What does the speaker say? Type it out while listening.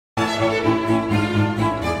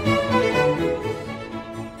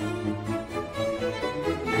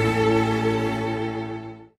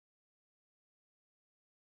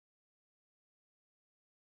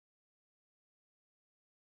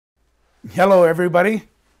Hello, everybody.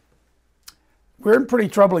 We're in pretty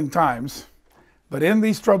troubling times, but in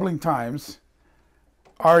these troubling times,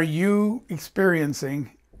 are you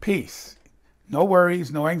experiencing peace? No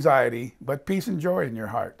worries, no anxiety, but peace and joy in your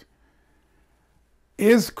heart.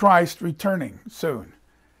 Is Christ returning soon?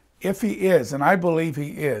 If he is, and I believe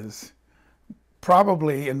he is,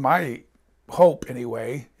 probably in my hope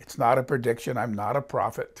anyway, it's not a prediction, I'm not a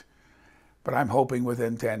prophet, but I'm hoping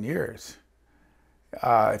within 10 years.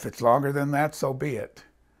 If it's longer than that, so be it.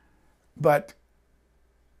 But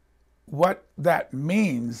what that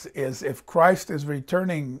means is if Christ is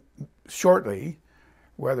returning shortly,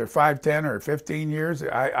 whether 5, 10, or 15 years,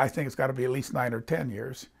 I think it's got to be at least 9 or 10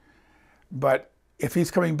 years. But if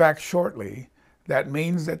he's coming back shortly, that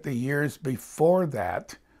means that the years before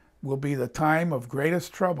that will be the time of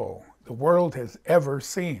greatest trouble the world has ever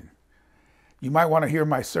seen. You might want to hear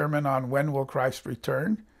my sermon on when will Christ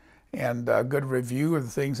return, and a good review of the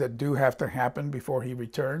things that do have to happen before he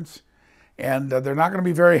returns. And they're not going to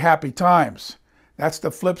be very happy times. That's the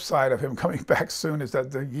flip side of him coming back soon, is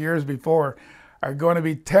that the years before are going to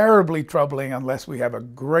be terribly troubling unless we have a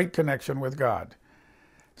great connection with God.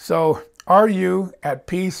 So are you at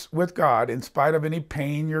peace with God in spite of any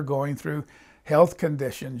pain you're going through, health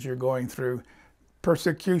conditions you're going through,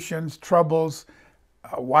 persecutions, troubles,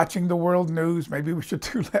 watching the world news? Maybe we should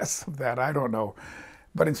do less of that, I don't know.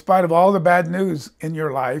 But in spite of all the bad news in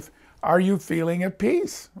your life, are you feeling at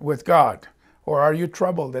peace with God? Or are you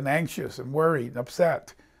troubled and anxious and worried,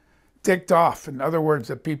 upset, ticked off, in other words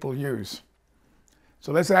that people use?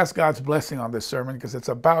 So let's ask God's blessing on this sermon, because it's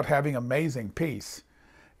about having amazing peace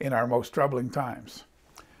in our most troubling times.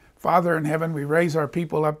 Father in heaven, we raise our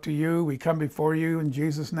people up to you. We come before you in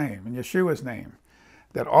Jesus' name, in Yeshua's name,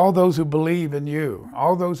 that all those who believe in you,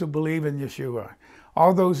 all those who believe in Yeshua,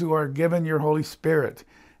 all those who are given your Holy Spirit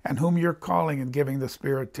and whom you're calling and giving the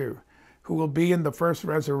Spirit to, who will be in the first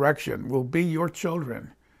resurrection, will be your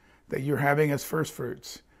children that you're having as first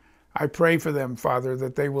fruits. I pray for them, Father,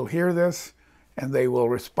 that they will hear this and they will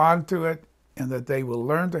respond to it, and that they will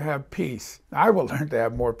learn to have peace. I will learn to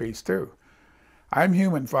have more peace too. I'm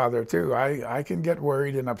human, Father, too. I can get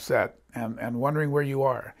worried and upset and wondering where you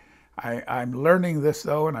are. I'm learning this,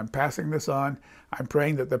 though, and I'm passing this on. I'm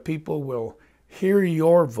praying that the people will hear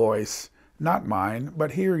your voice, not mine,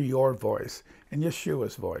 but hear your voice and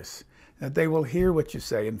Yeshua's voice, that they will hear what you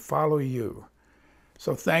say and follow you.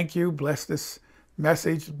 So thank you. Bless this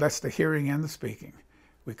message. Bless the hearing and the speaking.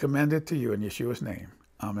 We commend it to you in Yeshua's name.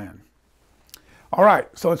 Amen. All right.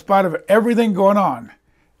 So in spite of everything going on,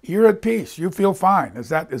 you're at peace. You feel fine. Is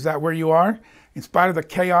that where you are? In spite of the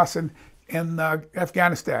chaos in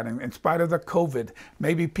Afghanistan, in spite of the COVID,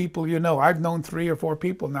 maybe people you know. I've known 3 or 4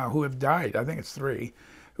 people now who have died. I think it's 3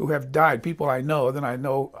 who have died. People I know. Then I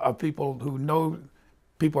know of people who know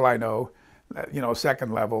people I know,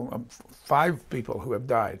 second level, 5 people who have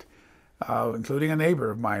died, including a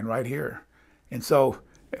neighbor of mine right here. And so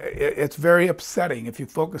it's very upsetting if you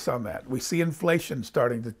focus on that. We see inflation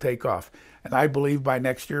starting to take off. And I believe by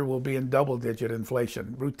next year we'll be in double-digit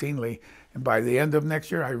inflation routinely. And by the end of next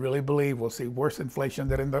year, I really believe we'll see worse inflation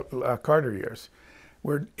than in the Carter years.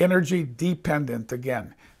 We're energy dependent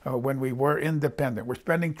again when we were independent. We're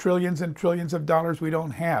spending trillions and trillions of dollars we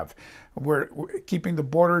don't have. We're keeping the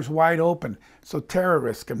borders wide open so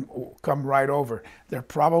terrorists can come right over. There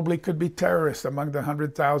probably could be terrorists among the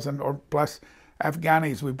 100,000 or plus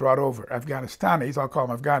Afghanis we brought over. Afghanistanis, I'll call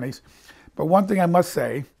them Afghanis. But one thing I must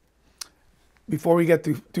say, before we get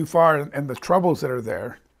too far and the troubles that are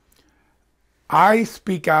there, I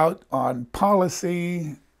speak out on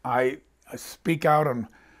policy. I speak out on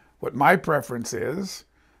what my preference is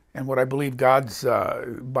and what I believe God's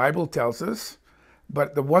Bible tells us.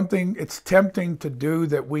 But the one thing it's tempting to do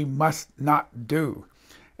that we must not do,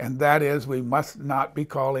 and that is we must not be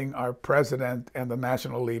calling our president and the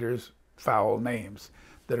national leaders foul names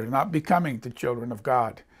that are not becoming to children of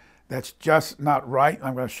God. That's just not right.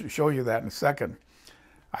 I'm going to show you that in a second.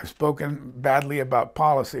 I've spoken badly about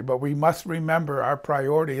policy, but we must remember our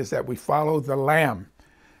priority is that we follow the Lamb.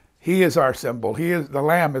 He is our symbol. The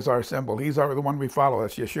Lamb is our symbol. He's the one we follow.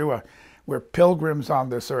 That's Yeshua. We're pilgrims on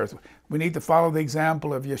this earth. We need to follow the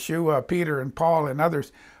example of Yeshua, Peter, and Paul, and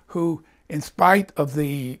others who, in spite of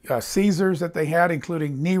the Caesars that they had,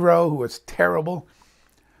 including Nero, who was terrible,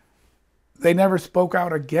 they never spoke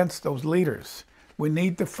out against those leaders. We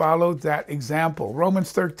need to follow that example.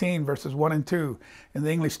 Romans 13, verses 1 and 2 in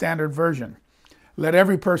the English Standard Version. Let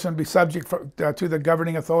every person be subject to the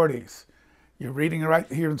governing authorities. You're reading right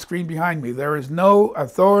here on the screen behind me. There is no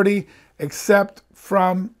authority except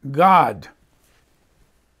from God.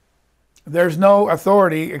 There's no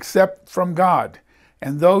authority except from God.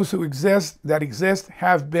 And those who exist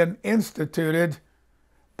have been instituted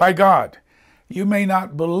by God. You may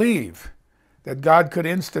not believe that God could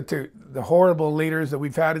institute the horrible leaders that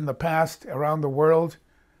we've had in the past around the world,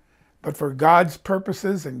 but for God's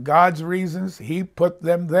purposes and God's reasons, he put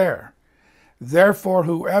them there. Therefore,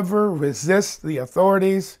 whoever resists the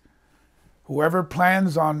authorities, whoever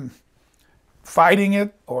plans on fighting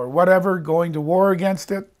it or whatever, going to war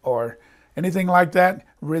against it or anything like that,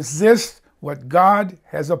 resist what God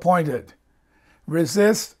has appointed.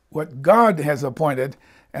 Resist what God has appointed,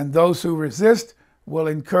 and those who resist will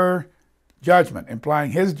incur judgment,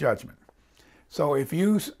 implying his judgment. So if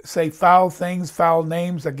you say foul things, foul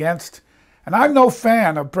names against, and I'm no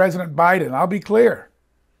fan of President Biden, I'll be clear.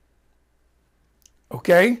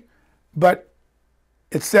 Okay? But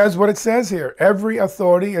it says what it says here. Every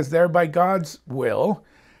authority is there by God's will,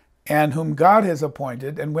 and whom God has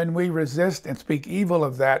appointed. And when we resist and speak evil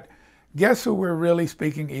of that, guess who we're really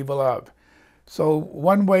speaking evil of? So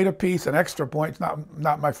one way to peace, an extra point,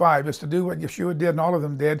 not my 5, is to do what Yeshua did and all of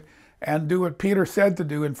them did, and do what Peter said to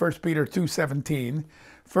do in 1 Peter 2:17.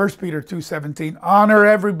 1 Peter 2:17, honor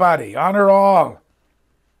everybody, honor all.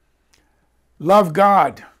 Love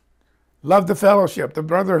God, love the fellowship, the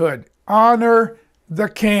brotherhood. Honor the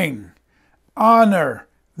king. Honor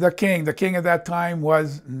the king. The king at that time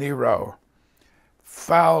was Nero.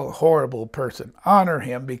 Foul, horrible person. Honor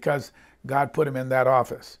him because God put him in that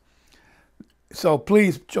office. So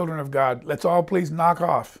please, children of God, let's all please knock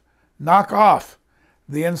off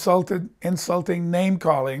the insulting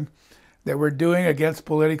name-calling that we're doing against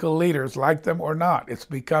political leaders, like them or not.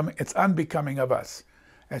 It's unbecoming of us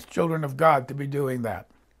as children of God to be doing that.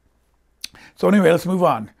 So anyway, let's move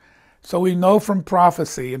on. So we know from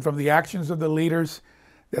prophecy and from the actions of the leaders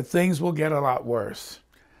that things will get a lot worse.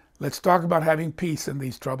 Let's talk about having peace in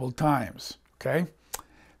these troubled times, okay?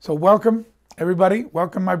 So welcome, everybody.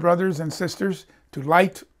 Welcome, my brothers and sisters, to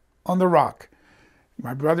Light on the Rock.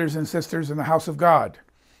 My brothers and sisters in the house of God,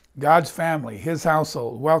 God's family, his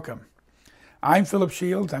household, welcome. I'm Philip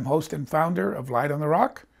Shields. I'm host and founder of Light on the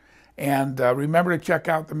Rock. And remember to check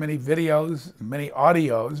out the many videos, many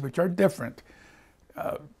audios, which are different.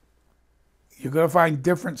 You're going to find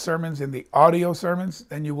different sermons in the audio sermons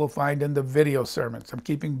than you will find in the video sermons. I'm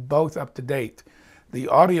keeping both up to date. The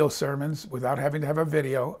audio sermons, without having to have a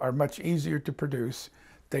video, are much easier to produce,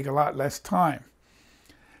 take a lot less time.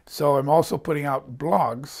 So I'm also putting out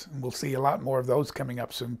blogs. We'll see a lot more of those coming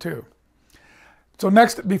up soon too. So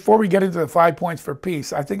next, before we get into the 5 points for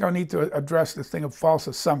peace, I think I need to address this thing of false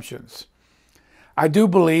assumptions. I do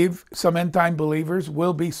believe some end-time believers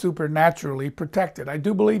will be supernaturally protected. I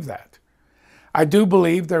do believe that. I do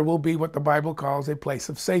believe there will be what the Bible calls a place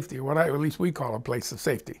of safety, or at least we call a place of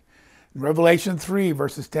safety. In Revelation 3,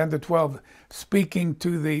 verses 10 to 12, speaking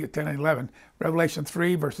to the 10 and 11, Revelation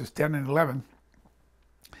 3, verses 10 and 11,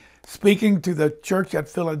 speaking to the church at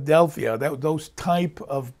Philadelphia, those type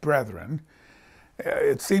of brethren,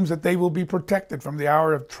 it seems that they will be protected from the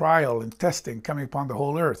hour of trial and testing coming upon the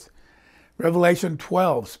whole earth. Revelation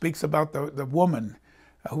 12 speaks about the woman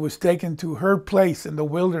who was taken to her place in the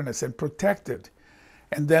wilderness and protected.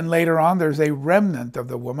 And then later on, there's a remnant of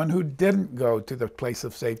the woman who didn't go to the place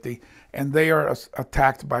of safety, and they are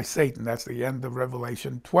attacked by Satan. That's the end of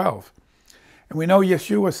Revelation 12. And we know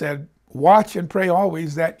Yeshua said, watch and pray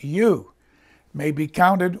always that you may be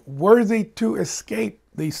counted worthy to escape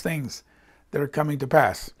these things that are coming to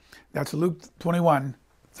pass. That's Luke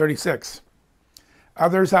 21:36.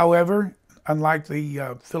 Others, however, unlike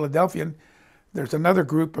the Philadelphian, there's another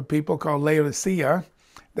group of people called Laodicea.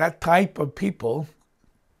 That type of people,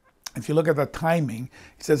 if you look at the timing,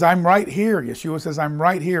 he says, I'm right here. Yeshua says, I'm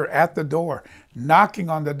right here at the door, knocking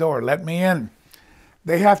on the door. Let me in.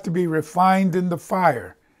 They have to be refined in the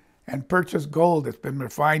fire and purchase gold that's been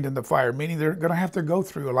refined in the fire, meaning they're going to have to go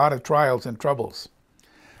through a lot of trials and troubles.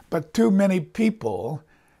 But too many people,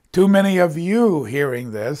 too many of you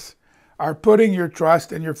hearing this, are putting your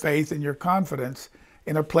trust and your faith and your confidence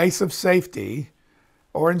in a place of safety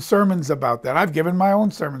or in sermons about that. I've given my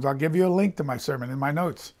own sermons. I'll give you a link to my sermon in my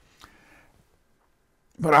notes.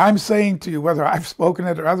 But I'm saying to you, whether I've spoken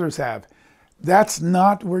it or others have, that's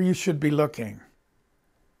not where you should be looking.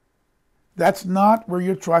 That's not where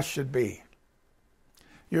your trust should be.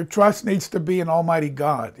 Your trust needs to be in Almighty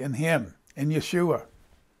God, in Him, in Yeshua.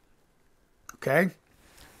 Okay?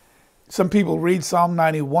 Some people read Psalm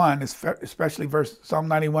 91, especially Psalm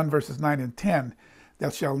 91 verses 9 and 10. There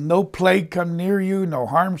shall no plague come near you, no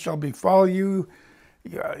harm shall befall you.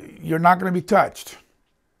 You're not going to be touched.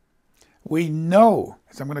 We know,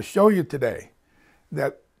 as I'm going to show you today,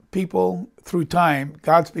 that people through time,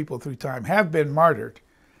 God's people through time, have been martyred,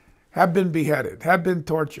 have been beheaded, have been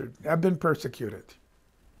tortured, have been persecuted,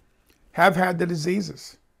 have had the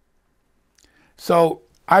diseases. So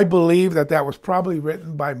I believe that that was probably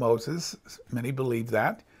written by Moses. Many believe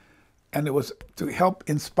that. And it was to help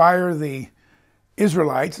inspire the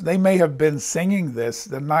Israelites. They may have been singing this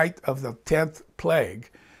the night of the 10th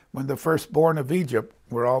plague, when the firstborn of Egypt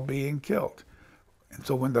were all being killed. And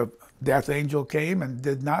so when the death angel came and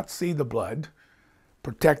did not see the blood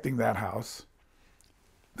protecting that house,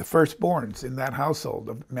 the firstborns in that household,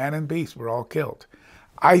 of man and beast, were all killed.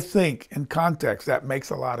 I think in context that makes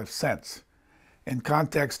a lot of sense. In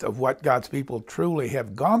context of what God's people truly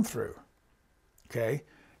have gone through. Okay?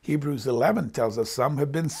 Hebrews 11 tells us some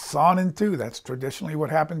have been sawn in two. That's traditionally what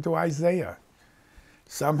happened to Isaiah.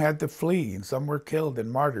 Some had to flee, and some were killed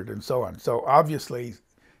and martyred, and so on. So obviously,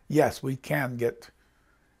 yes, we can get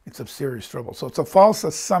in some serious trouble. So it's a false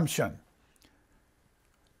assumption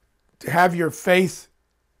to have your faith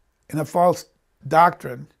in a false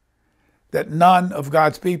doctrine that none of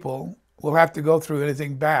God's people will have to go through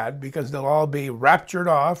anything bad, because they'll all be raptured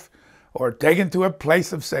off or taken to a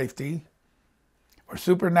place of safety or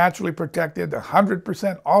supernaturally protected,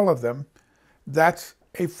 100%, all of them. That's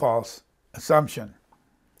a false assumption.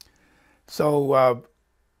 So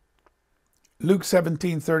Luke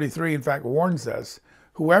 17:33, in fact, warns us,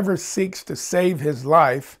 whoever seeks to save his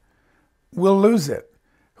life will lose it.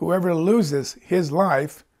 Whoever loses his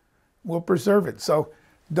life will preserve it. So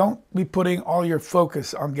don't be putting all your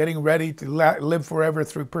focus on getting ready to live forever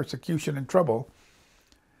through persecution and trouble.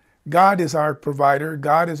 God is our provider.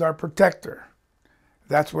 God is our protector.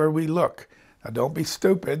 That's where we look. Now, don't be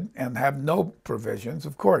stupid and have no provisions.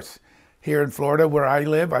 Of course, here in Florida where I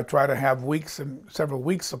live, I try to have weeks and several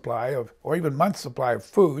weeks supply of, or even months supply of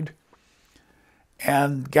food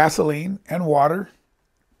and gasoline and water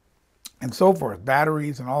and so forth,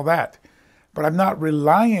 batteries and all that. But I'm not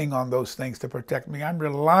relying on those things to protect me. I'm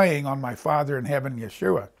relying on my Father in heaven,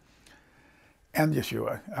 Yeshua.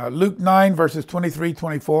 Luke 9, verses 23,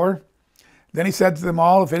 24. Then he said to them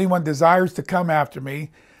all, if anyone desires to come after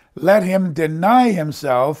me, let him deny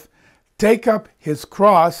himself, take up his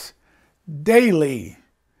cross daily,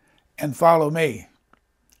 and follow me.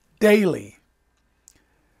 Daily.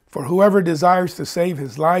 For whoever desires to save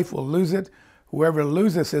his life will lose it. Whoever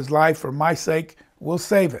loses his life for my sake will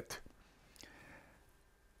save it.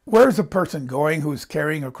 Where's a person going who's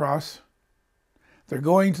carrying a cross? They're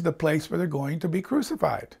going to the place where they're going to be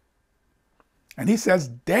crucified. And he says,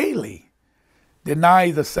 daily,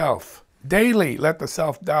 deny the self. Daily, let the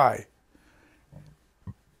self die.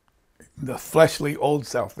 The fleshly old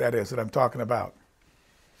self, that is, that I'm talking about.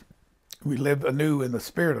 We live anew in the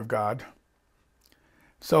Spirit of God.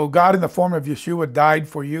 So God in the form of Yeshua died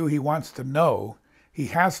for you. He wants to know. He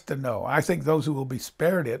has to know. I think those who will be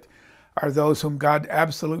spared it are those whom God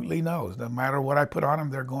absolutely knows. No matter what I put on them,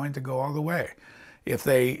 they're going to go all the way. If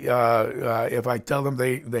I tell them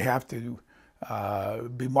they have to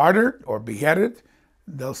be martyred or beheaded,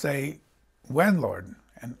 they'll say, when, Lord?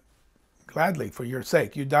 And gladly, for your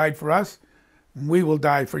sake. You died for us, we will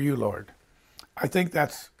die for you, Lord. I think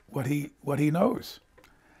that's what he knows.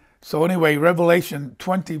 So anyway, Revelation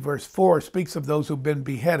 20, verse 4 speaks of those who've been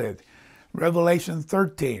beheaded. Revelation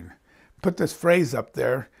 13, put this phrase up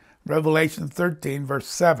there. Revelation 13, verse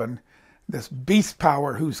 7, this beast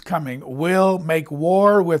power who's coming will make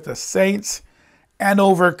war with the saints and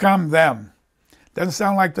overcome them. Doesn't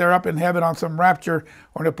sound like they're up in heaven on some rapture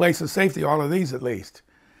or in a place of safety, all of these at least.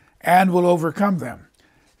 And will overcome them.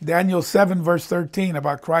 Daniel 7, verse 13,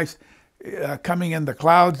 about Christ coming in the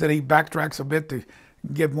clouds, that he backtracks a bit to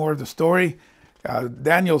give more of the story.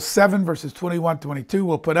 Daniel 7, verses 21, 22,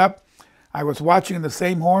 we'll put up. I was watching, and the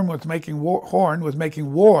same horn was making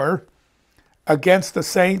war against the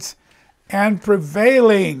saints and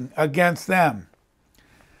prevailing against them,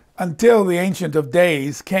 until the Ancient of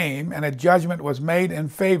Days came and a judgment was made in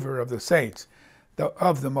favor of the saints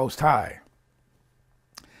of the Most High.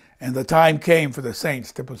 And the time came for the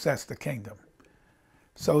saints to possess the kingdom.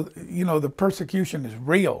 So, you know, the persecution is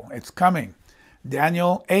real. It's coming.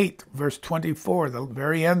 Daniel 8, verse 24, the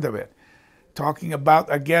very end of it, talking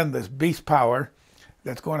about, again, this beast power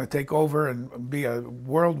that's going to take over and be a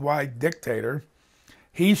worldwide dictator.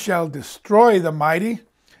 He shall destroy the mighty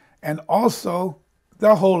and also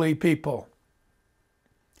the holy people.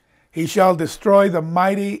 He shall destroy the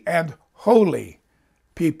mighty and holy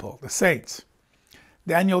people, the saints.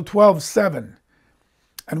 Daniel 12, 7.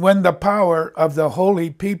 And when the power of the holy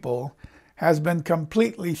people has been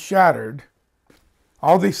completely shattered,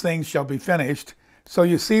 all these things shall be finished. So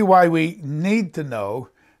you see why we need to know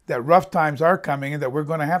that rough times are coming and that we're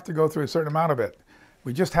going to have to go through a certain amount of it.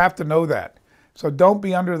 We just have to know that. So don't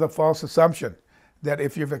be under the false assumption that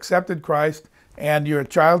if you've accepted Christ and you're a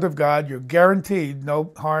child of God, you're guaranteed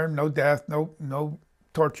no harm, no death, no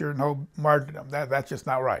torture, no martyrdom. That's just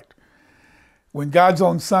not right. When God's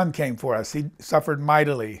own Son came for us, he suffered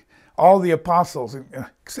mightily. All the apostles,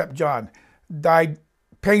 except John, died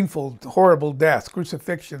painful, horrible deaths,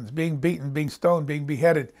 crucifixions, being beaten, being stoned, being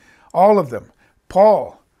beheaded, all of them.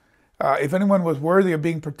 Paul, if anyone was worthy of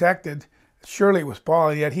being protected, surely it was Paul,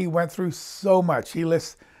 and yet he went through so much. He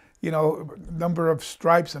lists, number of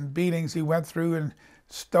stripes and beatings he went through, and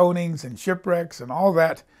stonings and shipwrecks and all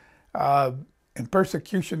that, and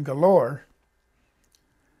persecution galore.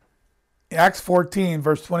 Acts 14,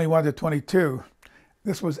 verse 21 to 22,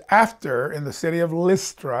 this was after, in the city of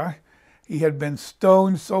Lystra, he had been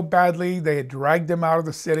stoned so badly they had dragged him out of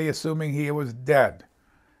the city, assuming he was dead.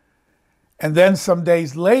 And then some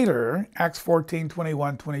days later, Acts 14,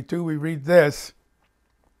 21, 22, we read this.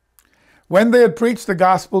 When they had preached the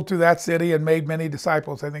gospel to that city and made many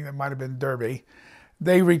disciples, I think that might have been Derbe,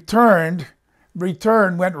 they went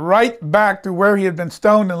right back to where he had been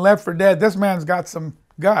stoned and left for dead. This man's got some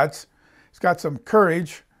guts. He's got some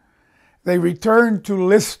courage. They returned to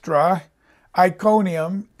Lystra,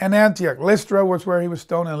 Iconium, and Antioch. Lystra was where he was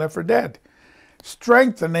stoned and left for dead,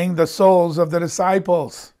 strengthening the souls of the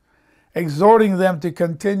disciples, exhorting them to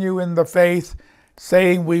continue in the faith,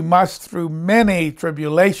 saying, we must through many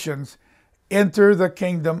tribulations enter the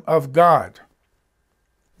kingdom of God.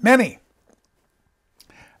 Many.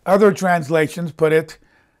 Other translations put it,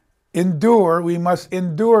 we must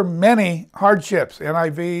endure many hardships.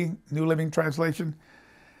 NIV, New Living Translation.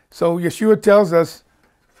 So Yeshua tells us,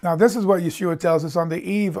 now this is what Yeshua tells us on the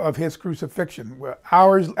eve of his crucifixion.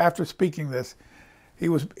 Hours after speaking this, he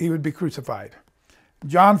would be crucified.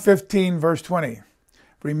 John 15, verse 20.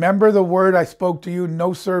 Remember the word I spoke to you,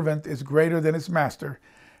 no servant is greater than his master.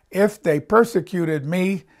 If they persecuted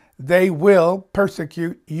me, they will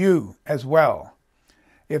persecute you as well.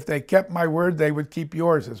 If they kept my word, they would keep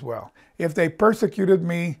yours as well. If they persecuted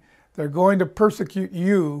me, they're going to persecute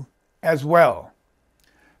you as well.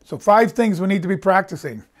 So 5 things we need to be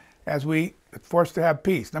practicing as we are forced to have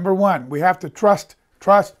peace. Number 1, we have to trust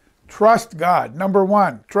God. Number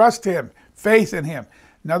 1, trust him, faith in him.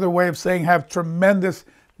 Another way of saying have tremendous,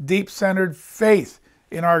 deep-centered faith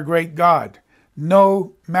in our great God.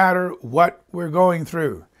 No matter what we're going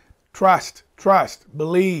through. Trust,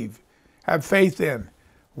 believe, have faith in,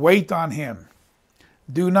 wait on him.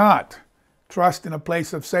 Do not trust in a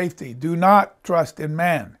place of safety. Do not trust in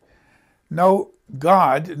man. Know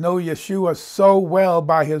God, know Yeshua so well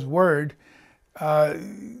by his word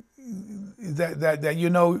that you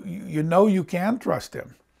know you can trust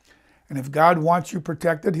him. And if God wants you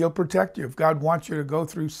protected, he'll protect you. If God wants you to go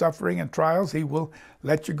through suffering and trials, he will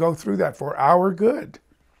let you go through that for our good.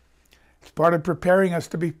 It's part of preparing us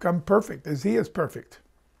to become perfect as he is perfect.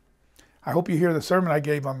 I hope you hear the sermon I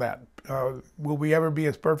gave on that. Will we ever be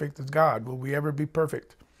as perfect as God? Will we ever be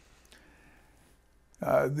perfect?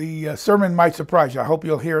 The sermon might surprise you. I hope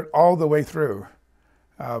you'll hear it all the way through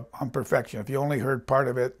on perfection. If you only heard part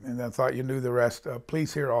of it and then thought you knew the rest,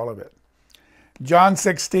 please hear all of it. John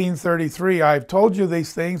 16:33, I've told you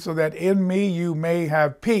these things so that in me you may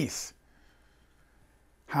have peace.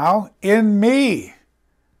 How? In me.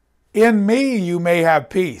 In me you may have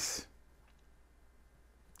peace.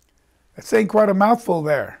 That's saying quite a mouthful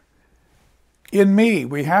there. In me,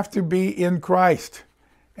 we have to be in Christ.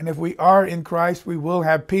 And if we are in Christ, we will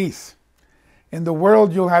have peace. In the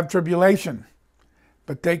world, you'll have tribulation.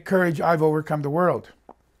 But take courage, I've overcome the world.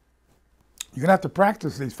 You're going to have to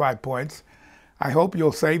practice these 5 points. I hope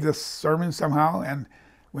you'll save this sermon somehow. And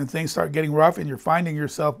when things start getting rough and you're finding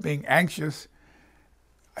yourself being anxious,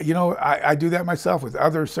 I do that myself with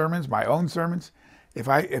other sermons, my own sermons. If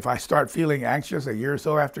I start feeling anxious a year or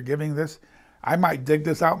so after giving this, I might dig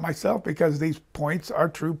this out myself because these points are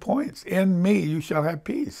true points. In me, you shall have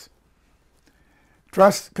peace.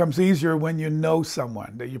 Trust comes easier when you know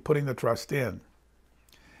someone that you're putting the trust in.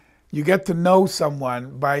 You get to know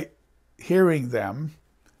someone by hearing them,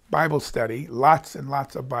 Bible study, lots and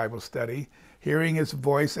lots of Bible study, hearing his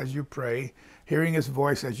voice as you pray, hearing his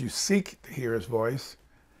voice as you seek to hear his voice.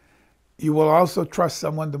 You will also trust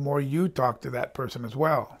someone the more you talk to that person as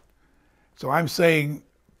well. So I'm saying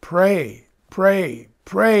pray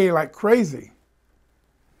like crazy.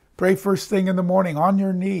 Pray first thing in the morning on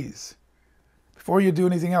your knees. Before you do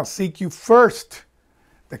anything else, seek you first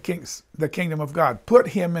the kingdom of God. Put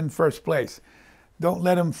him in first place. Don't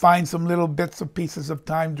let him find some little bits of pieces of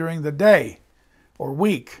time during the day or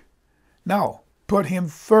week. No, put him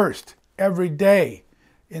first every day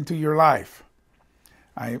into your life.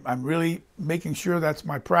 I'm really making sure that's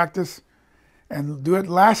my practice, and do it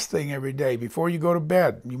last thing every day before you go to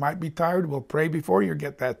bed. You might be tired. We'll pray before you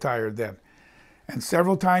get that tired then. And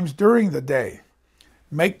several times during the day.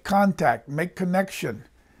 Make contact, make connection.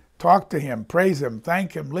 Talk to him, praise him,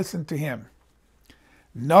 thank him, listen to him.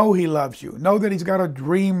 Know he loves you. Know that he's got a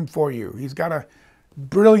dream for you. He's got a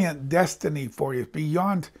brilliant destiny for you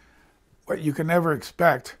beyond what you can ever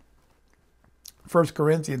expect. 1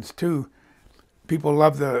 Corinthians 2, people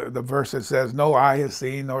love the verse that says, no eye has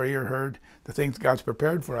seen nor ear heard the things God's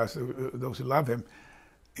prepared for us, those who love him.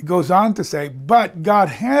 It goes on to say, but God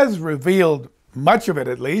has revealed, much of it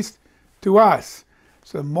at least, to us.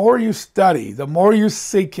 So the more you study, the more you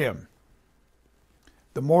seek him,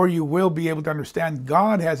 the more you will be able to understand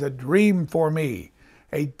God has a dream for me,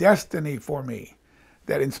 a destiny for me,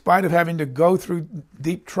 that in spite of having to go through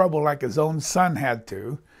deep trouble like his own son had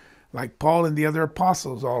to, like Paul and the other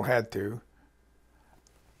apostles all had to,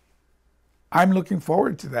 I'm looking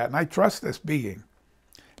forward to that, and I trust this being.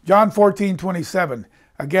 John 14:27.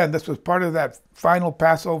 Again, this was part of that final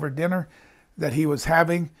Passover dinner that he was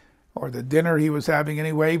having, or the dinner he was having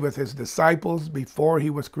anyway, with his disciples before he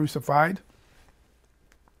was crucified.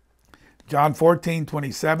 John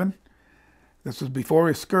 14:27. This was before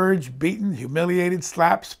he was scourged, beaten, humiliated,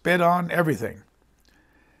 slapped, spit on, everything.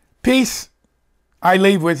 Peace I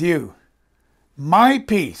leave with you. My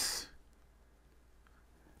peace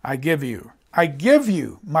I give you. I give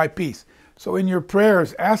you my peace. So in your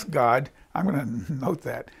prayers, ask God, I'm going to note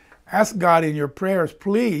that, ask God in your prayers,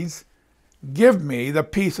 please give me the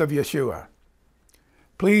peace of Yeshua.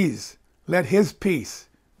 Please let his peace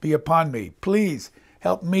be upon me. Please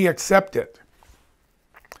help me accept it.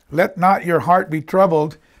 Let not your heart be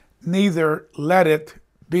troubled, neither let it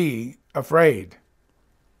be afraid.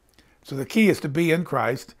 So the key is to be in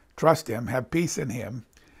Christ, trust him, have peace in him,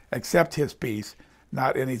 accept his peace,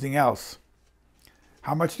 not anything else.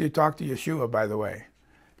 How much do you talk to Yeshua, by the way?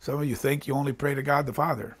 Some of you think you only pray to God the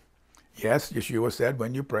Father. Yes, Yeshua said,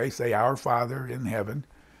 when you pray, say, Our Father in heaven.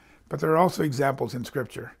 But there are also examples in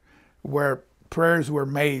Scripture where prayers were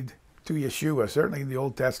made to Yeshua. Certainly in the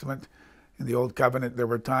Old Testament, in the Old Covenant, there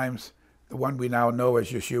were times the one we now know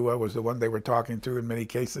as Yeshua was the one they were talking to in many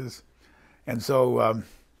cases. And so,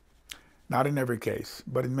 not in every case,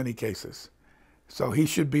 but in many cases. So he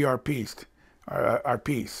should be our peace. Our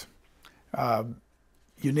peace.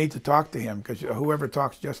 You need to talk to him, because whoever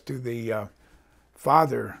talks just to the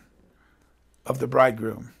father of the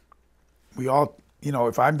bridegroom, we all,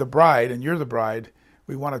 if I'm the bride and you're the bride,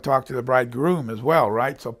 we want to talk to the bridegroom as well,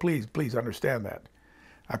 right? So please understand that.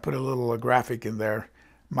 I put a little graphic in there.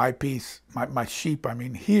 My peace, my sheep,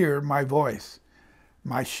 hear my voice.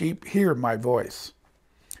 My sheep hear my voice.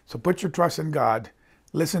 So put your trust in God,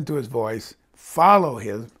 listen to his voice, follow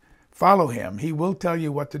him. He will tell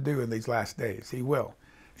you what to do in these last days. He will,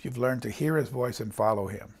 if you've learned to hear his voice and follow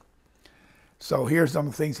him. So here's some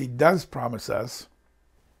of the things he does promise us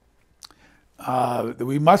that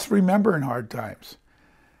we must remember in hard times.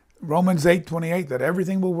 Romans 8:28, that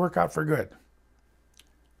everything will work out for good.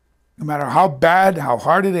 No matter how bad, how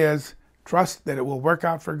hard it is, trust that it will work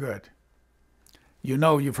out for good.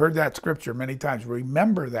 You've heard that scripture many times.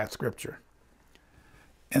 Remember that scripture.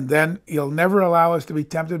 And then he'll never allow us to be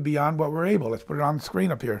tempted beyond what we're able. Let's put it on the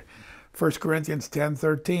screen up here. 1 Corinthians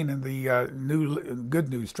 10:13 in the New Good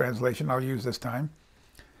News translation I'll use this time.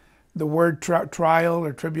 The word trial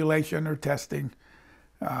or tribulation or testing,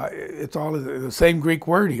 it's all the same Greek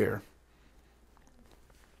word here.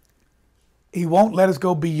 He won't let us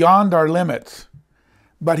go beyond our limits,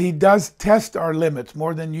 but he does test our limits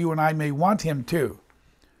more than you and I may want him to.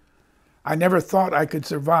 I never thought I could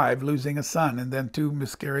survive losing a son and then 2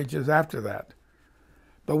 miscarriages after that.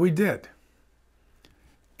 But we did.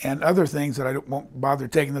 And other things that I won't bother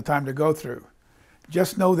taking the time to go through.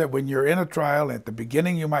 Just know that when you're in a trial, at the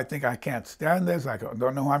beginning you might think, I can't stand this, I don't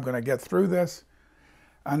know how I'm going to get through this.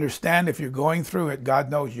 Understand, if you're going through it,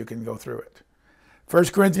 God knows you can go through it. 1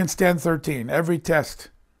 Corinthians 10:13, every test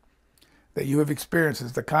that you have experienced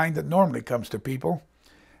is the kind that normally comes to people.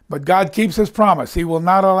 But God keeps his promise. He will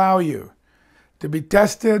not allow you to be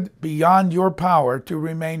tested beyond your power to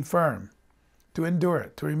remain firm, to endure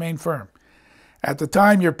it, to remain firm. At the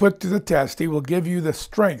time you're put to the test, he will give you the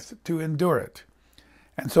strength to endure it,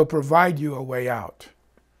 and so provide you a way out.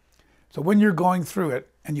 So when you're going through it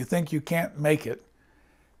and you think you can't make it,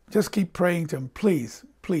 just keep praying to him, please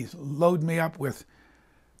load me up with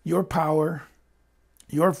your power,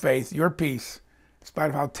 your faith, your peace, in spite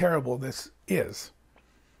of how terrible this is.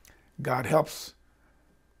 God helps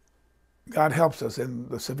us in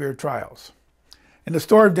the severe trials. In the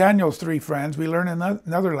story of Daniel's three friends, we learn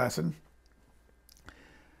another lesson.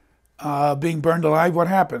 Being burned alive, what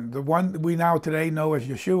happened? The one we now today know as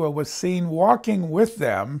Yeshua was seen walking with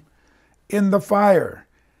them in the fire.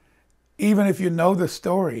 Even if you know the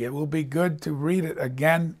story, it will be good to read it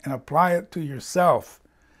again and apply it to yourself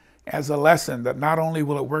as a lesson that not only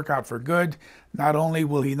will it work out for good, not only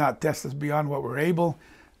will he not test us beyond what we're able,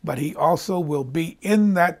 but he also will be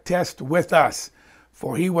in that test with us.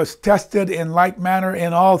 For he was tested in like manner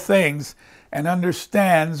in all things and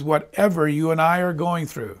understands whatever you and I are going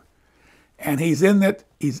through. And he's in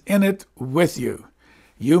it with you.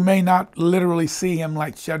 You may not literally see him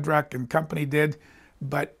like Shadrach and company did,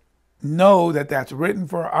 but know that that's written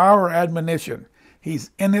for our admonition. He's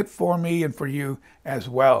in it for me and for you as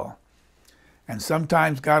well. And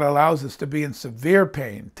sometimes God allows us to be in severe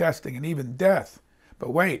pain, testing, and even death.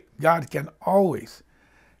 But wait, God always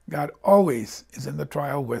is in the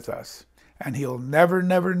trial with us. And he'll never,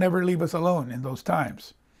 never, never leave us alone in those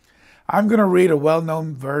times. I'm going to read a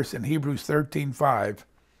well-known verse in Hebrews 13:5,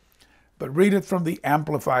 but read it from the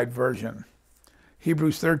Amplified Version.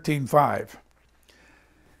 Hebrews 13:5.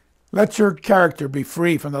 Let your character be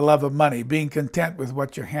free from the love of money, being content with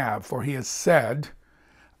what you have. For he has said,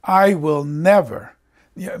 I will never.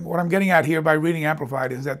 What I'm getting at here by reading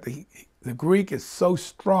Amplified is that the Greek is so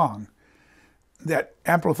strong that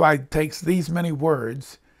Amplified takes these many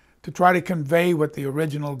words to try to convey what the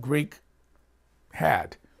original Greek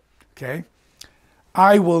had. Okay?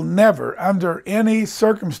 I will never, under any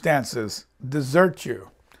circumstances, desert you,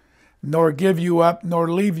 nor give you up,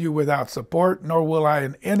 nor leave you without support, nor will I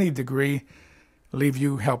in any degree leave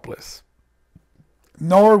you helpless.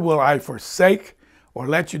 Nor will I forsake or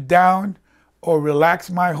let you down or relax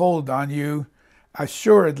my hold on you.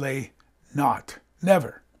 Assuredly not.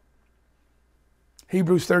 Never.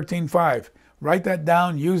 Hebrews 13:5. Write that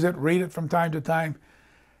down, use it, read it from time to time.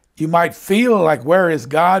 You might feel like, where is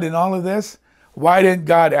God in all of this? Why didn't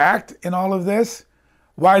God act in all of this?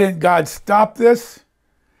 Why didn't God stop this?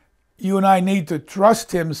 You and I need to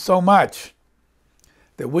trust him so much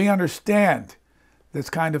that we understand this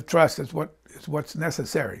kind of trust is what's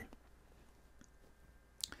necessary.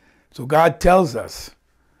 So God tells us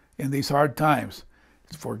in these hard times,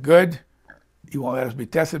 it's for good. He won't let us be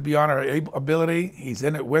tested beyond our ability. He's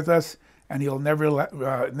in it with us, and he'll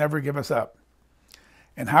never give us up.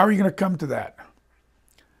 And how are you going to come to that?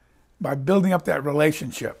 By building up that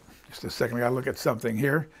relationship. Just a second, I got to look at something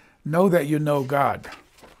here. Know that you know God.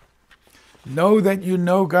 Know that you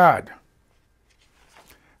know God.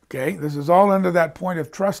 Okay, this is all under that point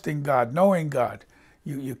of trusting God, knowing God.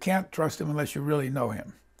 You can't trust him unless you really know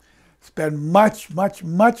him. Spend much, much,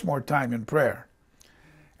 much more time in prayer,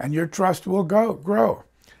 and your trust will grow.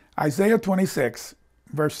 Isaiah 26,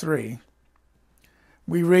 verse 3,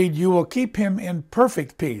 we read, you will keep him in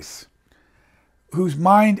perfect peace, whose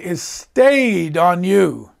mind is stayed on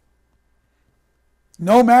you.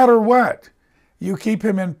 No matter what, you keep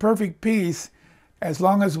him in perfect peace as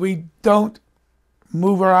long as we don't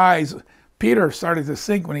move our eyes. Peter started to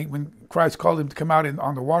sink when Christ called him to come out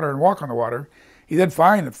on the water and walk on the water. He did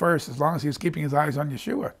fine at first as long as he was keeping his eyes on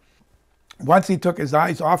Yeshua. Once he took his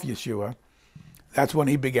eyes off Yeshua, that's when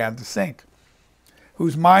he began to sink.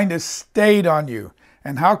 Whose mind is stayed on you.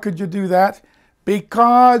 And how could you do that?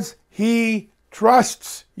 Because he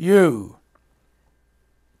trusts you.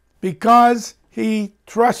 Because he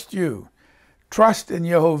trusts you. Trust in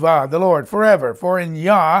Yehovah, the Lord, forever. For in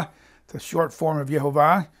Yah, the short form of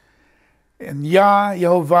Yehovah, in Yah,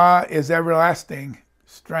 Yehovah is everlasting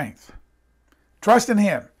strength. Trust in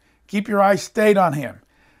him. Keep your eyes stayed on him.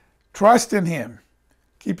 Trust in him.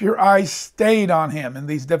 Keep your eyes stayed on him in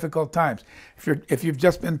these difficult times. If you've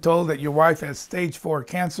just been told that your wife has stage 4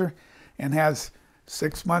 cancer and has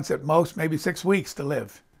 6 months at most, maybe 6 weeks to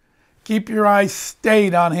live, keep your eyes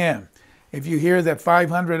stayed on him. If you hear that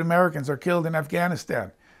 500 Americans are killed in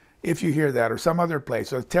Afghanistan, if you hear that, or some other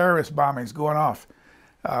place, or terrorist bombings going off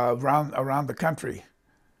around the country,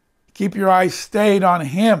 keep your eyes stayed on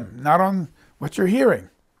him, not on what you're hearing.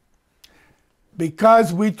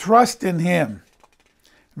 Because we trust in him.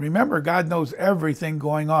 Remember, God knows everything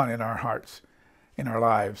going on in our hearts, in our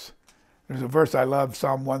lives. There's a verse I love,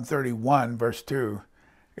 Psalm 131, verse 2.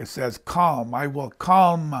 It says, calm, I will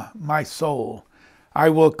calm my soul. I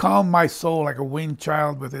will calm my soul like a weaned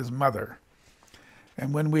child with his mother.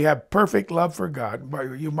 And when we have perfect love for God,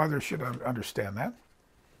 well, you mothers should understand that.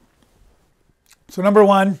 So number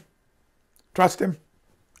 1, trust him,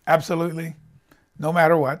 absolutely, no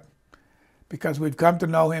matter what. because we've come to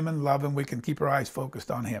know him and love him. We can keep our eyes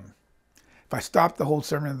focused on him. If I stop the whole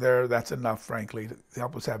sermon there, that's enough, frankly, to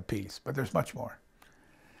help us have peace. But there's much more.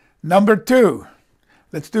 Number 2,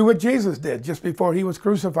 let's do what Jesus did just before he was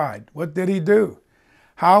crucified. What did he do?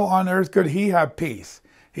 How on earth could he have peace?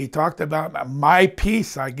 He talked about, my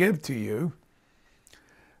peace I give to you.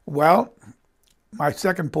 Well, my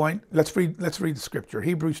second point, let's read the scripture.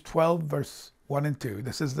 Hebrews 12, verse 1 and 2.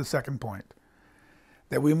 This is the second point.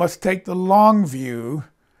 That we must take the long view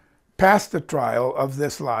past the trial of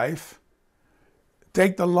this life.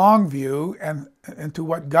 Take the long view and into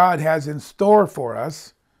what God has in store for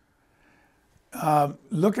us.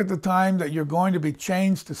 Look at the time that you're going to be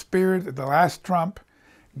changed to spirit at the last trump,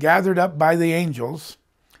 gathered up by the angels.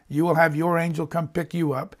 You will have your angel come pick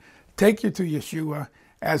you up, take you to Yeshua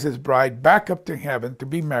as his bride, back up to heaven to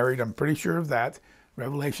be married. I'm pretty sure of that.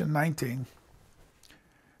 Revelation 19.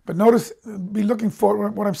 But notice, be looking for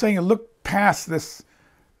what I'm saying, look past this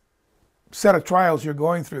set of trials you're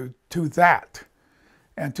going through to that,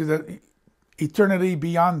 and to the eternity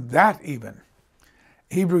beyond that even.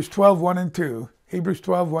 Hebrews 12, 1 and 2. Hebrews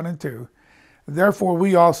 12, 1 and 2. Therefore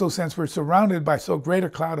we also, since we're surrounded by so great a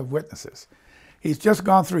cloud of witnesses. He's just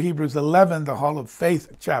gone through Hebrews 11, the Hall of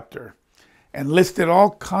Faith chapter, and listed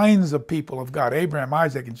all kinds of people of God. Abraham,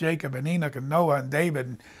 Isaac, and Jacob, and Enoch, and Noah, and David,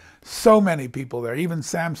 and so many people there, even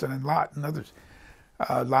Samson and Lot and others.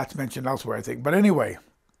 Lot's mentioned elsewhere, I think. But anyway,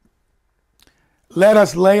 let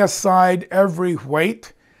us lay aside every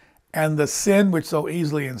weight and the sin which so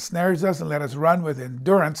easily ensnares us, and let us run with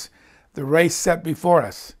endurance the race set before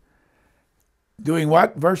us. Doing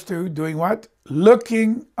what? Verse 2, doing what?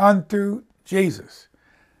 Looking unto Jesus,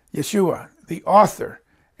 Yeshua, the author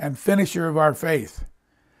and finisher of our faith,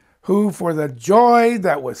 who for the joy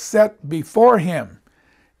that was set before him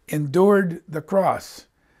endured the cross,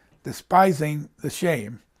 despising the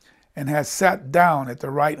shame, and has sat down at the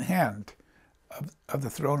right hand of the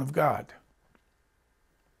throne of God.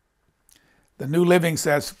 The New Living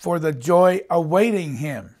says, for the joy awaiting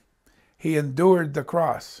him, he endured the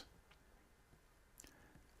cross.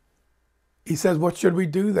 He says, what should we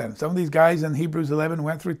do then? Some of these guys in Hebrews 11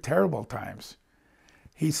 went through terrible times.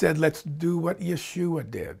 He said, let's do what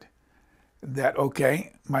Yeshua did. That,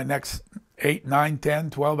 okay, my next 8, 9, 10,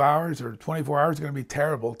 12 hours or 24 hours is going to be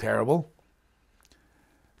terrible, terrible.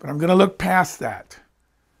 But I'm going to look past that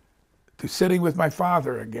to sitting with my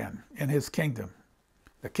Father again in his kingdom,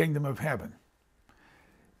 the kingdom of heaven.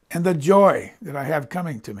 And the joy that I have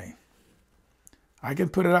coming to me. I can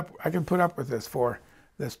put up with this for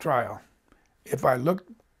this trial. If I look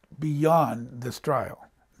beyond this trial,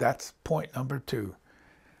 that's point number 2.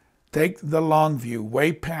 Take the long view,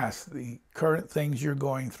 way past the current things you're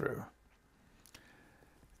going through.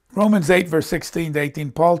 Romans 8, verse 16 to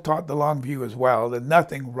 18, Paul taught the long view as well, that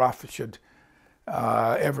nothing rough should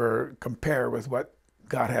ever compare with what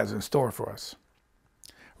God has in store for us.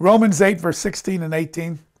 Romans 8, verse 16 and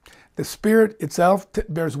 18, the Spirit itself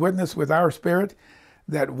bears witness with our spirit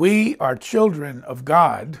that we are children of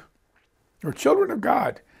God. We're children of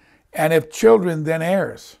God. And if children, then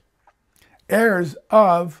heirs. Heirs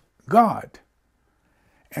of God.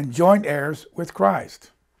 And joint heirs with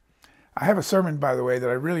Christ. I have a sermon, by the way, that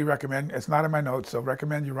I really recommend. It's not in my notes, so I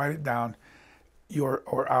recommend you write it down.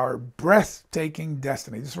 Our breathtaking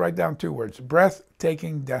destiny. Just write down 2 words.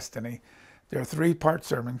 Breathtaking destiny. They're a 3-part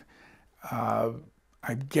sermon.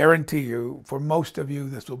 I guarantee you, for most of you,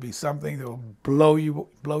 this will be something that will blow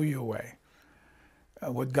you away.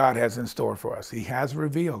 What God has in store for us. He has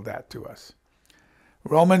revealed that to us.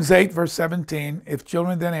 Romans 8, verse 17, if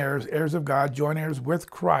children then heirs, heirs of God, joint heirs with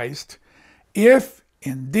Christ, if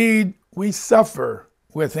indeed we suffer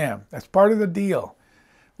with him. That's part of the deal.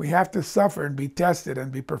 We have to suffer and be tested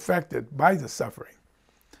and be perfected by the suffering,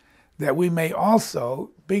 that we may also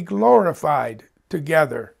be glorified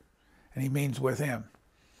together. And he means with him.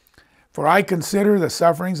 For I consider the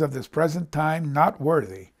sufferings of this present time not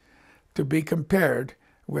worthy to be compared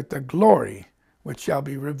with the glory which shall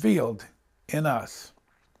be revealed in us.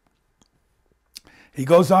 He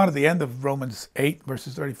goes on at the end of Romans 8,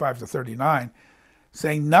 verses 35 to 39,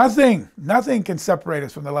 saying nothing can separate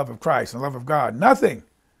us from the love of Christ and the love of God. Nothing.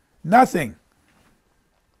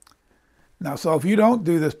 Now, so if you don't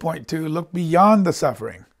do this point 2, look beyond the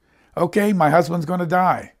suffering. Okay, my husband's going to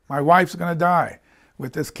die. My wife's going to die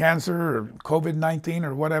with this cancer or COVID-19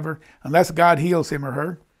 or whatever, unless God heals him or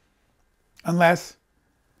her.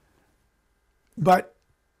 But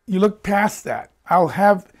you look past that.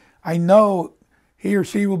 I know he or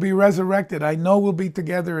she will be resurrected. I know we'll be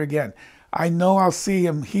together again. I know I'll see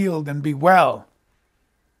him healed and be well.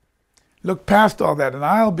 Look past all that and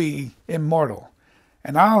I'll be immortal.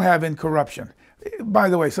 and I'll have incorruption. By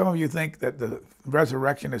the way, some of you think that the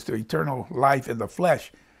resurrection is to eternal life in the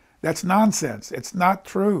flesh. That's nonsense. It's not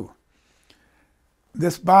true.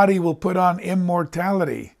 This body will put on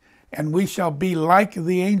immortality, and we shall be like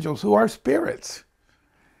the angels who are spirits.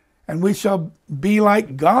 And we shall be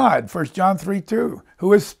like God, 1 John 3:2,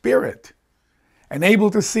 who is spirit, and able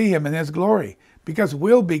to see him in his glory, because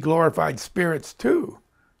we'll be glorified spirits too.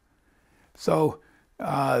 So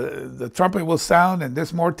the trumpet will sound, and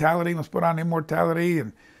this mortality must put on immortality,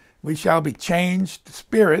 and we shall be changed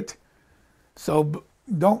spirit. So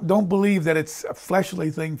don't believe that it's a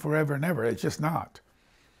fleshly thing forever and ever. It's just not.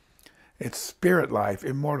 It's spirit life,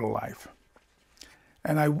 immortal life.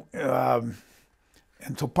 And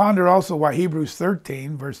so ponder also why Hebrews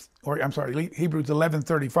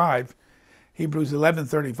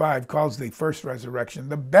 11:35 calls the first resurrection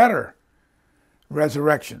the better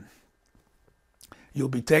resurrection. You'll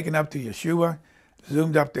be taken up to Yeshua,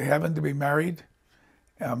 zoomed up to heaven to be married,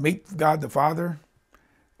 meet God the Father,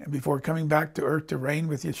 and before coming back to earth to reign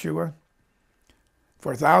with Yeshua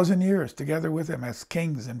for 1,000 years together with him as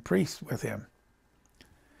kings and priests with him.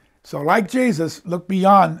 So like Jesus, look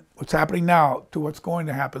beyond what's happening now to what's going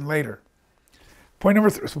to happen later. Point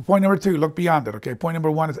number two, look beyond it. Okay. Point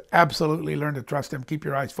number one is absolutely learn to trust him. Keep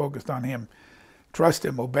your eyes focused on him. Trust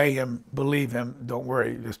him, obey him, believe him. Don't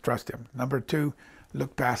worry, just trust him. Number two,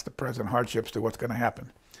 look past the present hardships to what's going to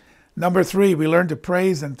happen. Number three, we learn to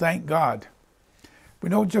praise and thank God. We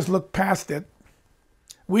don't just look past it.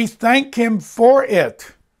 We thank him for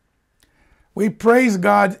it. We praise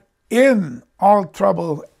God in all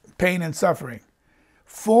trouble, pain, and suffering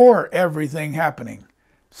for everything happening.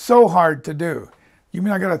 So hard to do. You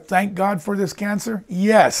mean I got to thank God for this cancer?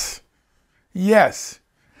 Yes. Yes.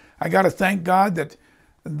 I got to thank God that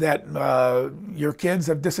your kids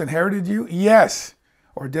have disinherited you? Yes.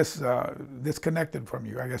 Or disconnected from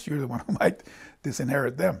you. I guess you're the one who might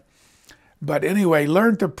disinherit them. But anyway,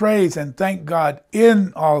 learn to praise and thank God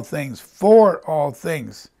in all things, for all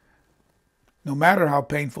things. No matter how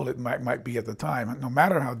painful it might be at the time, no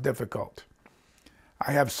matter how difficult.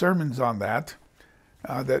 I have sermons on that.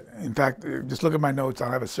 In fact, just look at my notes.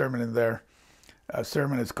 I'll have a sermon in there. A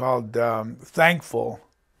sermon is called Thankful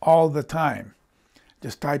All the Time.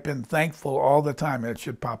 Just type in thankful all the time and it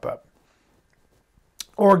should pop up.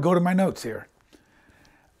 Or go to my notes here.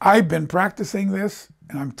 I've been practicing this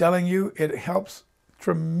and I'm telling you, it helps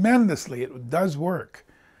tremendously. It does work.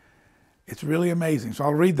 It's really amazing. So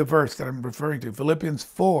I'll read the verse that I'm referring to. Philippians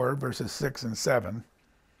 4, verses 6 and 7.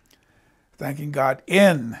 Thanking God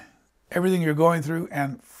in everything you're going through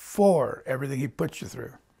and for everything he puts you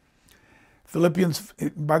through. Philippians,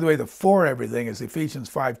 by the way, the for everything is Ephesians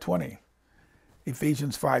 5:20.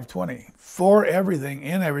 Ephesians 5:20. For everything,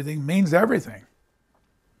 in everything means everything.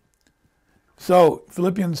 So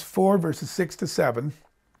Philippians 4, verses 6 to 7.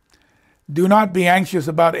 Do not be anxious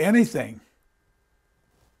about anything.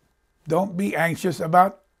 Don't be anxious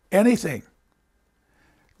about anything.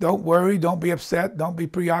 Don't worry, don't be upset, don't be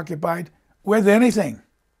preoccupied with anything.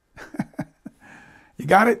 You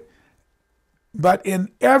got it? But in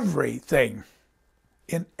everything,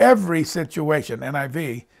 in every situation,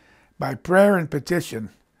 NIV, by prayer and petition,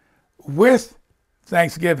 with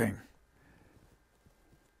thanksgiving.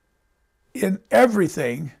 In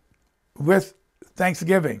everything, with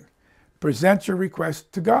thanksgiving, present your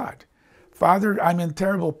request to God. Father, I'm in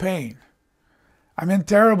terrible pain. I'm in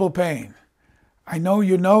terrible pain. I know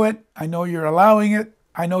you know it. I know you're allowing it.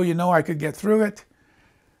 I know you know I could get through it.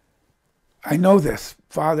 I know this,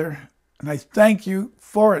 Father, and I thank you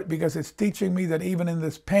for it because it's teaching me that even in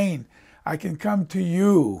this pain, I can come to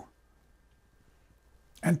you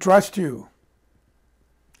and trust you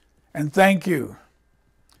and thank you.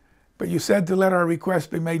 But you said to let our requests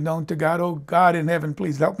be made known to God. Oh God in heaven,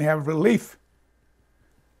 please help me have relief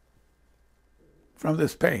from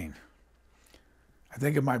this pain. I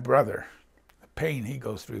think of my brother, the pain he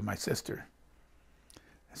goes through, my sister.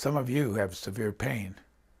 Some of you have severe pain.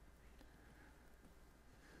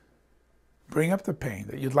 Bring up the pain,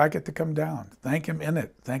 that you'd like it to come down. Thank him in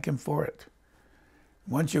it. Thank him for it.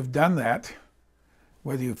 Once you've done that,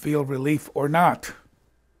 whether you feel relief or not,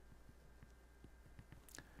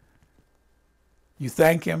 you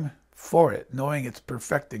thank him for it, knowing it's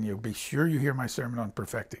perfecting you. Be sure you hear my sermon on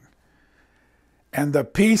perfecting. And the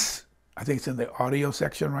peace, I think it's in the audio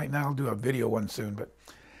section right now. I'll do a video one soon.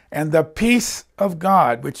 And the peace of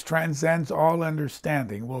God, which transcends all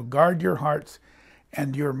understanding, will guard your hearts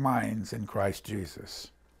and your minds in Christ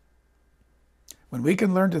Jesus. When we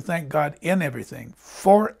can learn to thank God in everything,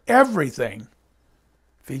 for everything,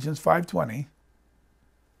 Ephesians 5:20,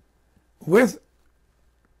 with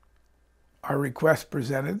our request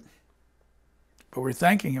presented, but we're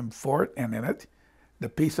thanking him for it, and in it, the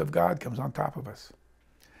peace of God comes on top of us.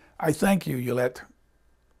 I thank you, you let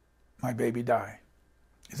my baby die.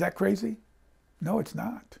 Is that crazy? No, it's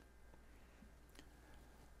not.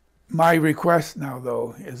 My request now,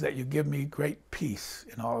 though, is that you give me great peace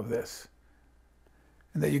in all of this,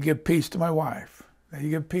 and that you give peace to my wife, that you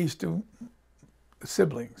give peace to the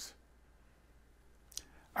siblings.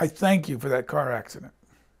 I thank you for that car accident.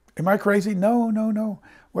 Am I crazy? No, no, no.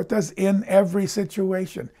 What does in every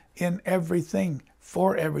situation, in everything,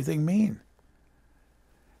 for everything mean?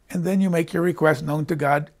 And then you make your request known to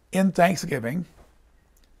God in thanksgiving.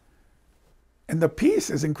 And the peace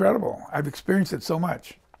is incredible. I've experienced it so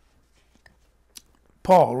much.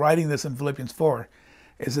 Paul, writing this in Philippians 4,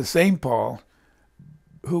 is the same Paul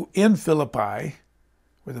who in Philippi,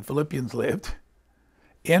 where the Philippians lived,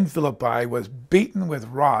 in Philippi was beaten with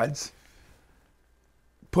rods,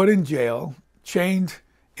 put in jail, chained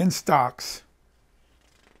in stocks,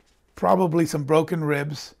 probably some broken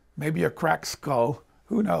ribs, maybe a cracked skull,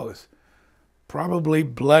 who knows? Probably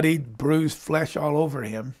bloodied, bruised flesh all over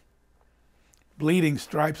him, bleeding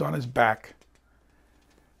stripes on his back.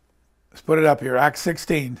 Let's put it up here, Acts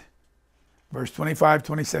 16, verse 25,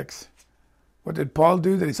 26. What did Paul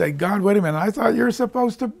do? Did he say, God, wait a minute, I thought you were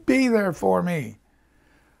supposed to be there for me.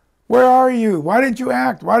 Where are you? Why didn't you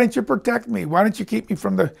act? Why didn't you protect me? Why didn't you keep me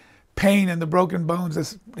from the pain and the broken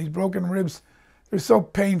bones? These broken ribs, they're so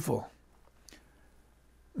painful.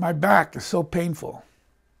 My back is so painful.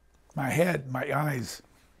 My head, my eyes.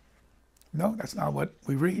 No, that's not what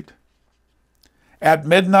we read. At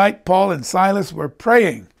midnight, Paul and Silas were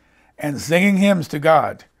praying and singing hymns to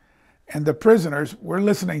God, and the prisoners were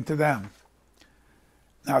listening to them.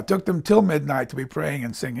 Now, it took them till midnight to be praying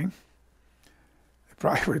and singing. They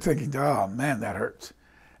probably were thinking, oh man, that hurts.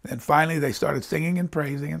 And then finally they started singing and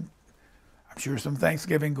praising, and I'm sure some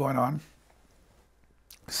thanksgiving going on.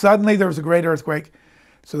 Suddenly there was a great earthquake,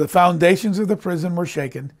 so the foundations of the prison were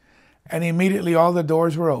shaken, and immediately all the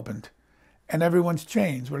doors were opened, and everyone's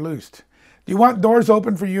chains were loosed. Do you want doors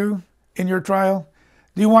open for you in your trial?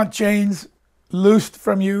 Do you want chains loosed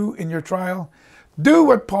from you in your trial? Do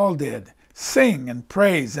what Paul did. Sing and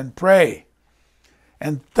praise and pray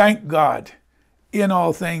and thank God in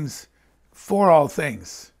all things, for all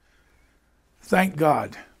things. Thank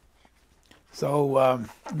God. So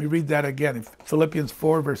let me read that again. Philippians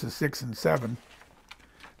 4, verses 6 and 7.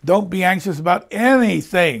 Don't be anxious about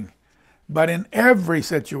anything, but in every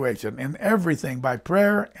situation, in everything, by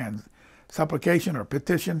prayer and supplication or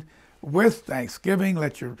petition, with thanksgiving,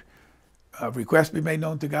 let your request be made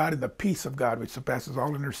known to God, and the peace of God, which surpasses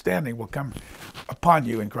all understanding, will come upon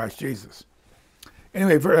you in Christ Jesus.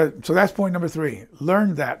 Anyway, so that's point number 3.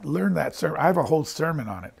 Learn that sermon. I have a whole sermon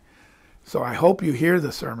on it. So I hope you hear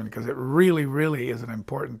the sermon, because it really, really is an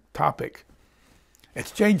important topic. It's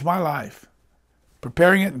changed my life.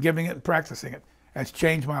 Preparing it and giving it and practicing it has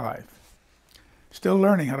changed my life. Still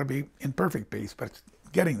learning how to be in perfect peace, but it's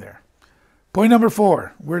getting there. Point number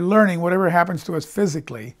 4, we're learning whatever happens to us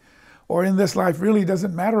physically or in this life really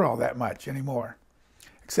doesn't matter all that much anymore,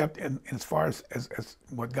 except in as far as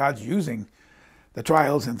what God's using, the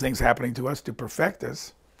trials and things happening to us to perfect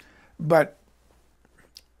us. But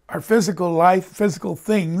our physical life, physical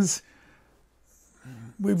things,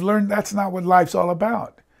 we've learned that's not what life's all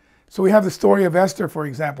about. So we have the story of Esther, for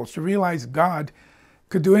example. She realized God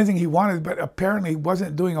could do anything he wanted, but apparently he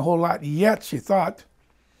wasn't doing a whole lot yet, she thought.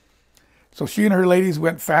 So she and her ladies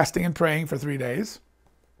went fasting and praying for 3 days,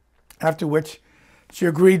 after which she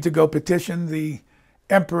agreed to go petition the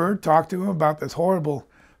emperor, talk to him about this horrible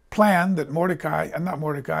plan that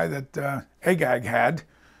that Agag had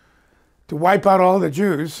to wipe out all the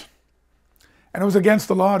Jews. And it was against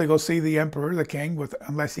the law to go see the emperor, the king,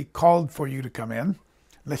 unless he called for you to come in,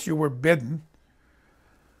 unless you were bidden.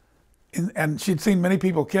 And she'd seen many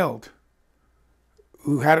people killed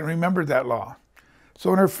who hadn't remembered that law.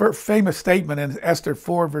 So in her famous statement in Esther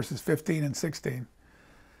 4, verses 15 and 16,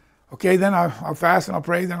 okay, then I'll fast and I'll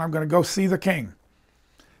pray, then I'm going to go see the king,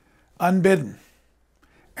 unbidden.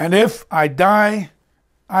 And if I die,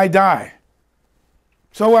 I die.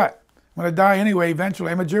 So what? I'm going to die anyway,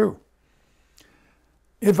 eventually. I'm a Jew.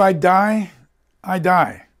 If I die, I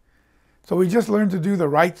die. So we just learn to do the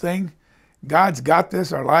right thing. God's got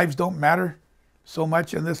this. Our lives don't matter so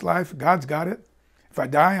much in this life. God's got it. If I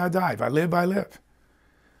die, I die. If I live, I live.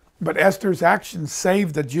 But Esther's actions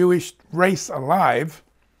saved the Jewish race alive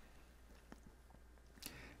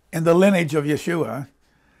in the lineage of Yeshua,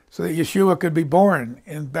 so that Yeshua could be born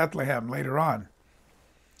in Bethlehem later on.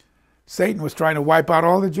 Satan was trying to wipe out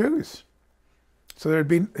all the Jews. So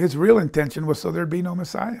his real intention was so there'd be no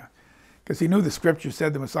Messiah. because he knew the scripture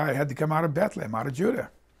said the Messiah had to come out of Bethlehem, out of Judah.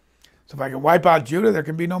 So if I can wipe out Judah, there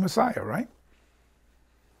can be no Messiah, right?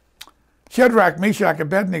 Shadrach, Meshach,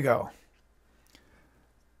 Abednego.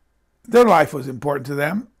 Their life was important to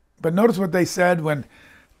them. But notice what they said when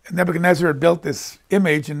Nebuchadnezzar had built this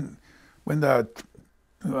image, and when the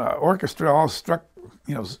orchestra all struck,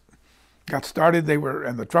 got started,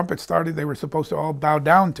 and the trumpet started, they were supposed to all bow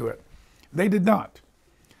down to it. They did not.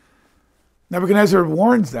 Nebuchadnezzar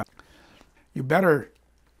warns them, you better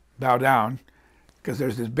bow down, because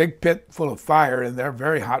there's this big pit full of fire in there,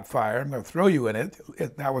 very hot fire. I'm going to throw you in it.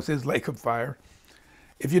 That was his lake of fire.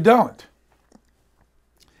 If you don't.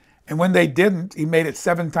 And when they didn't, he made it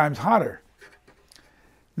 7 times hotter.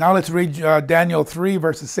 Now let's read Daniel 3,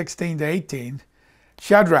 verses 16 to 18.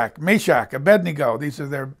 Shadrach, Meshach, Abednego, these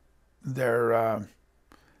are their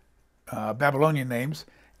Babylonian names,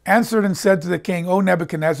 answered and said to the king, O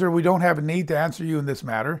Nebuchadnezzar, we don't have a need to answer you in this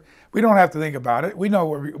matter. We don't have to think about it. We know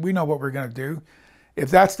what we're going to do. If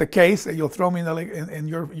that's the case, that you'll throw me in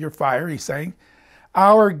your fire, he's saying,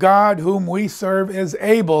 our God whom we serve is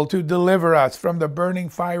able to deliver us from the burning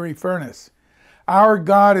fiery furnace. Our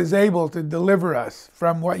God is able to deliver us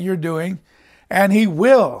from what you're doing, and he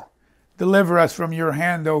will deliver us from your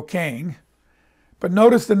hand, O king. But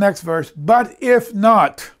notice the next verse, but if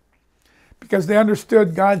not, because they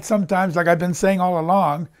understood God sometimes, like I've been saying all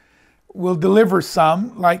along, will deliver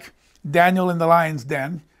some, like Daniel in the lion's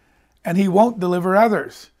den, and he won't deliver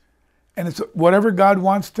others. And it's whatever God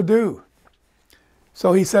wants to do.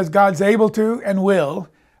 So he says God's able to and will,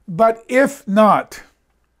 but if not,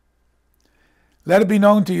 let it be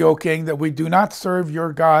known to you, O king, that we do not serve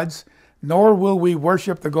your gods, nor will we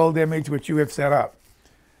worship the gold image which you have set up.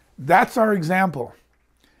 That's our example.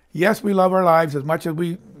 Yes, we love our lives as much as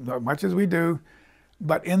we do,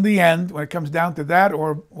 but in the end, when it comes down to that,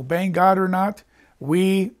 or obeying God or not,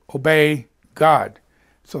 we obey God.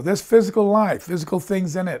 So this physical life, physical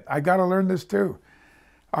things in it, I got to learn this too.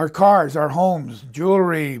 Our cars, our homes,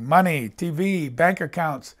 jewelry, money, TV, bank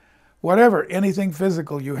accounts, whatever, anything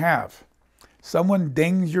physical you have. Someone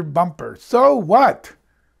dings your bumper. So what?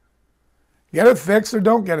 Get it fixed or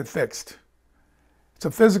don't get it fixed. It's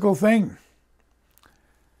a physical thing.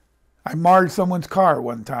 I marred someone's car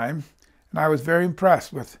one time, and I was very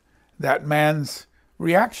impressed with that man's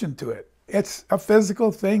reaction to it. It's a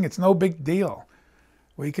physical thing. It's no big deal.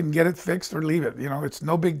 We can get it fixed or leave it. It's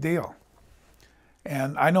no big deal.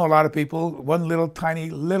 And I know a lot of people, one little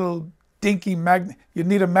tiny, little dinky, you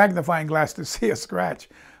need a magnifying glass to see a scratch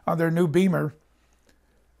on their new Beamer.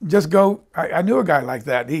 Just go, I knew a guy like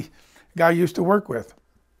that. A guy I used to work with.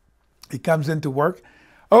 He comes into work.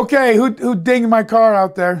 Okay, who dinged my car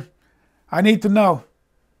out there? I need to know.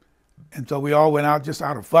 And so we all went out just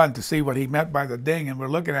out of fun to see what he meant by the ding, and we're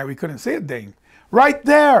looking at it, we couldn't see a ding. Right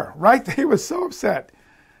there, he was so upset.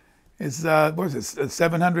 It's, what was it, a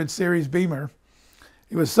 700 series Beamer.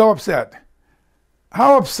 He was so upset.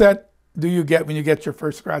 How upset do you get when you get your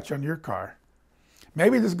first scratch on your car?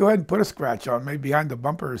 Maybe just go ahead and put a scratch on, maybe behind the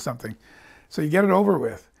bumper or something, so you get it over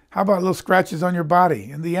with. How about little scratches on your body?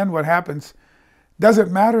 In the end, what happens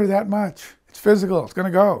doesn't matter that much. It's physical, it's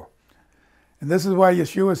going to go. And this is why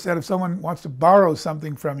Yeshua said if someone wants to borrow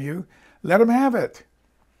something from you, let them have it.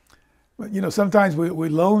 But, sometimes we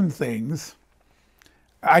loan things.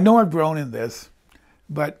 I know I've grown in this,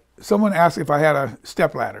 but someone asked if I had a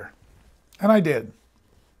stepladder, and I did.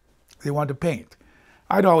 They wanted to paint.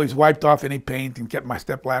 I'd always wiped off any paint and kept my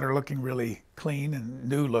stepladder looking really clean and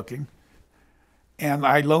new looking. And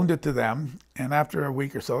I loaned it to them, and after a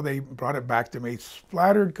week or so, they brought it back to me,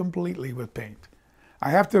 splattered completely with paint. I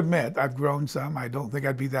have to admit, I've grown some. I don't think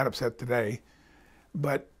I'd be that upset today.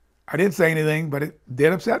 But I didn't say anything, but it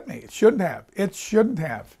did upset me. It shouldn't have. It shouldn't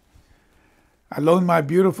have. I loaned my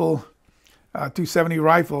beautiful 270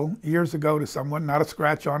 rifle years ago to someone, not a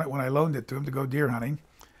scratch on it when I loaned it to him to go deer hunting.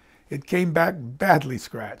 It came back badly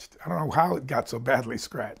scratched. I don't know how it got so badly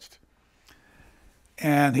scratched.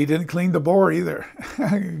 And he didn't clean the bore either.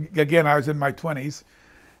 Again, I was in my 20s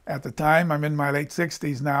at the time. I'm in my late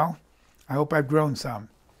 60s now. I hope I've grown some.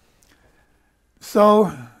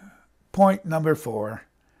 So, point number 4,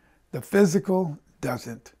 the physical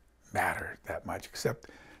doesn't matter that much, except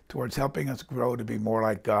towards helping us grow to be more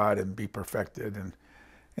like God and be perfected and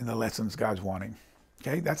in the lessons God's wanting.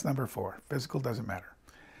 Okay, that's number 4. Physical doesn't matter.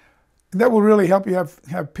 And that will really help you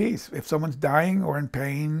have peace. If someone's dying or in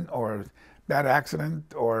pain or bad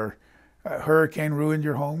accident or a hurricane ruined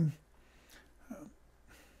your home,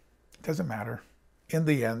 it doesn't matter. In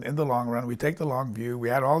the end, in the long run, we take the long view. We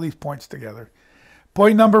add all these points together.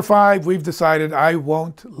 Point number 5, we've decided I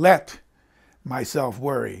won't let myself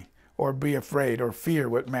worry or be afraid or fear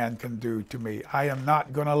what man can do to me. I am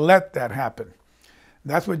not going to let that happen.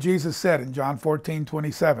 That's what Jesus said in John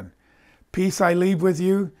 14:27. Peace I leave with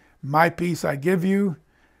you, my peace I give you.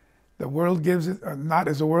 The world gives it, not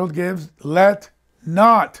as the world gives. Let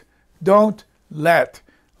not, don't let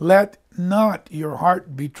not your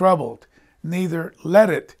heart be troubled, neither let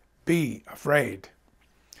it be afraid.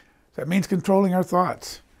 That means controlling our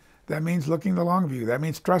thoughts. That means looking the long view. That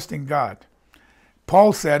means trusting God.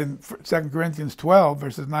 Paul said in 2 Corinthians 12,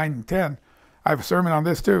 verses 9 and 10, I have a sermon on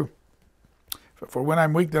this too. For when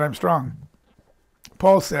I'm weak, then I'm strong.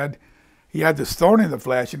 Paul said he had this thorn in the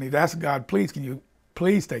flesh, and he'd asked God, please, can you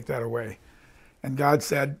please take that away? And God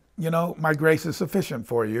said, you know, my grace is sufficient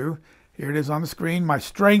for you. Here it is on the screen. My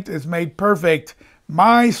strength is made perfect.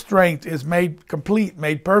 My strength is made complete,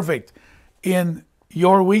 made perfect in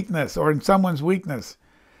your weakness or in someone's weakness.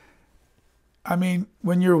 I mean,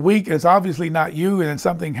 when you're weak, it's obviously not you, and then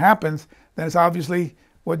something happens, then it's obviously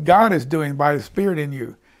what God is doing by the Spirit in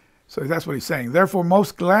you. So that's what he's saying. Therefore,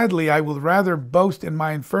 most gladly, I will rather boast in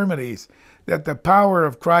my infirmities, that the power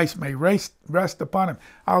of Christ may rest upon him.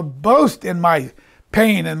 I'll boast in my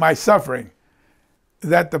pain and my suffering,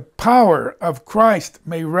 that the power of Christ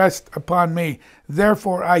may rest upon me.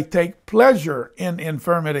 Therefore, I take pleasure in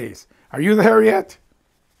infirmities. Are you there yet?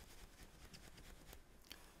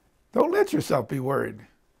 Don't let yourself be worried.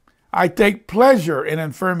 I take pleasure in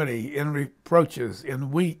infirmity, in reproaches,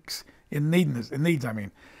 in weaks, in needs,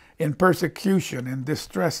 in persecution, in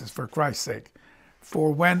distresses for Christ's sake.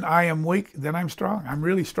 For when I am weak, then I'm strong. I'm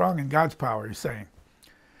really strong in God's power, he's saying.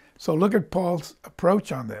 So look at Paul's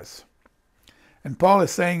approach on this. And Paul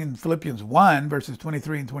is saying in Philippians 1, verses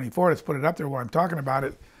 23 and 24, let's put it up there while I'm talking about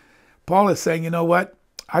it. Paul is saying, you know what?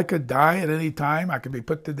 I could die at any time. I could be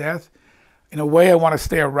put to death. In a way, I want to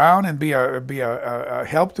stay around and be a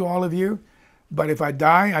help to all of you. But if I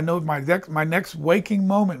die, I know my next waking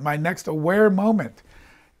moment, my next aware moment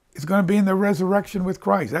is going to be in the resurrection with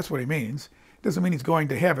Christ. That's what he means. It doesn't mean he's going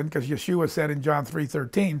to heaven, because Yeshua said in John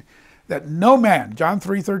 3:13 that no man, John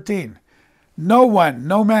 3:13,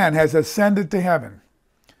 no man has ascended to heaven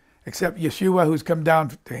except Yeshua who's come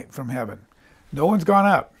down from heaven. No one's gone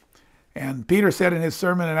up. And Peter said in his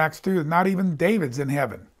sermon in Acts 2, not even David's in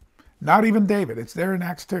heaven. Not even David. It's there in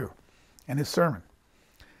Acts 2 in his sermon.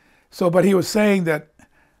 So, but he was saying that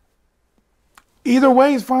either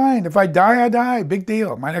way is fine. If I die, I die. Big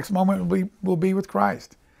deal. My next moment will be with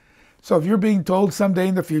Christ. So if you're being told someday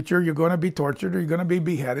in the future you're going to be tortured or you're going to be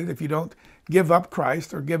beheaded if you don't give up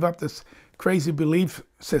Christ or give up this crazy belief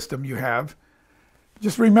system you have,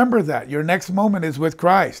 just remember that. Your next moment is with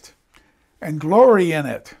Christ. And glory in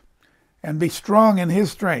it. And be strong in his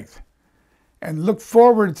strength. And look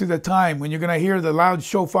forward to the time when you're going to hear the loud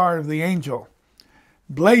shofar of the angel,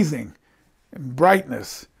 blazing in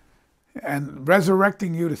brightness and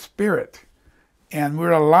resurrecting you to spirit. And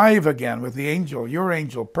we're alive again with the angel, your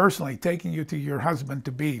angel, personally taking you to your husband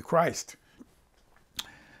to be Christ.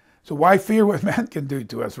 So why fear what man can do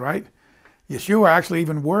to us, right? Yeshua actually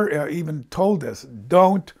even told us,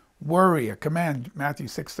 don't worry, a command, Matthew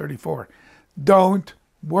 6:34. Don't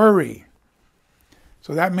worry.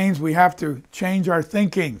 So that means we have to change our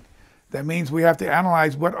thinking. That means we have to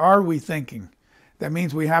analyze, what are we thinking? That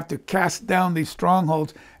means we have to cast down these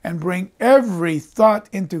strongholds and bring every thought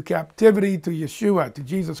into captivity to Yeshua, to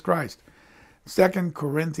Jesus Christ. 2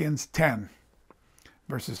 Corinthians 10,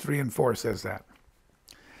 verses 3 and 4 says that.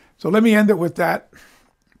 So let me end it with that.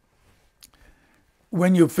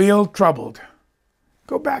 When you feel troubled,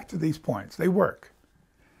 go back to these points. They work.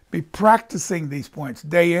 Be practicing these points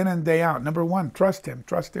day in and day out. Number one, trust him,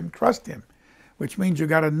 trust him, trust him, which means you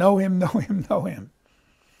got to know him, know him, know him.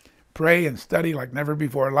 Pray and study like never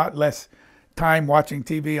before. A lot less time watching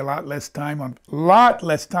TV, a lot less time on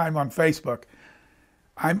Facebook.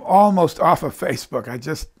 I'm almost off of Facebook.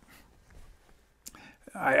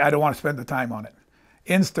 I don't want to spend the time on it.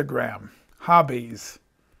 Instagram, hobbies,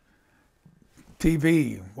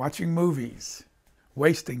 TV, watching movies,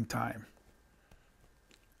 wasting time.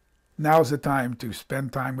 Now's the time to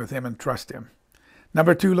spend time with him and trust him.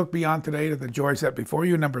 Number two, look beyond today to the joy set before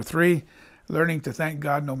you. Number three, learning to thank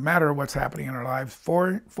God no matter what's happening in our lives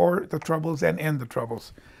for the troubles and in the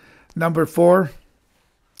troubles. Number four,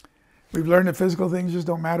 we've learned that physical things just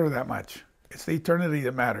don't matter that much. It's the eternity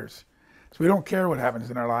that matters. So we don't care what happens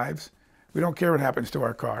in our lives. We don't care what happens to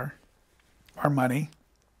our car, our money.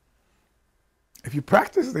 If you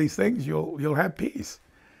practice these things, you'll have peace.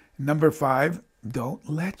 Number five, don't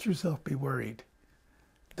let yourself be worried.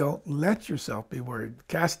 Don't let yourself be worried.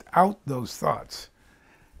 Cast out those thoughts.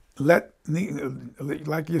 Like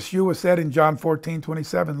Yeshua said in John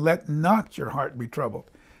 14:27, let not your heart be troubled.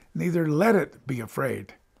 neither let it be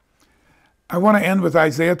afraid. I want to end with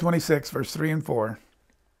Isaiah 26, verse 3 and 4.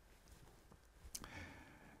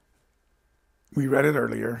 We read it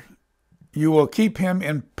earlier. You will keep him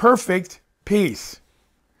in perfect peace,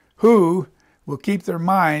 who will keep their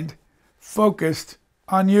mind focused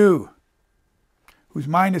on you, whose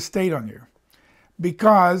mind is stayed on you.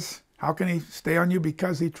 Because, how can he stay on you?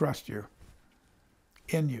 Because he trusts you,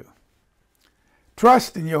 in you.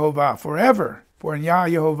 Trust in Jehovah forever, for in Yah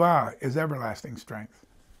Jehovah is everlasting strength.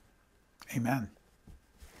 Amen.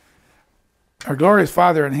 Our glorious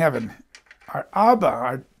Father in heaven, our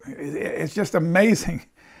Abba, it's just amazing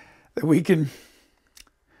that we can,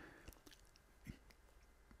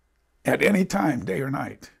 at any time, day or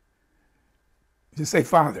night, just say,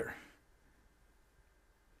 Father.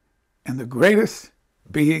 And the greatest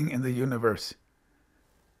being in the universe,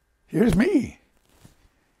 here's me.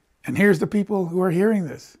 And here's the people who are hearing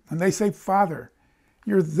this. When they say, Father,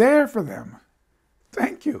 you're there for them.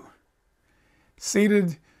 Thank you.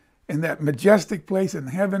 Seated in that majestic place in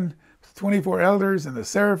heaven, 24 elders and the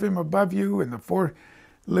seraphim above you and the 4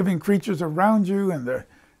 living creatures around you and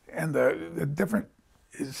the different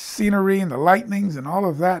scenery and the lightnings and all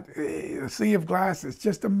of that, the sea of glass, is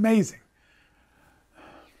just amazing.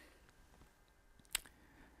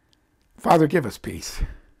 Father, give us peace.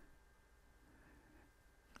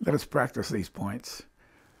 Let us practice these points.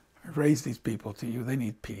 I raise these people to you. They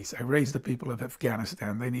need peace. I raise the people of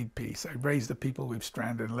Afghanistan. They need peace. I raise the people we've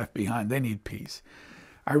stranded and left behind. They need peace.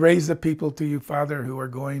 I raise the people to you, Father, who are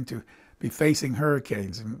going to be facing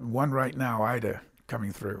hurricanes, and one right now, Ida,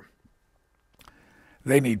 coming through.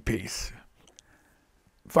 They need peace.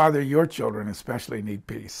 Father, your children especially need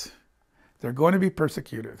peace. They're going to be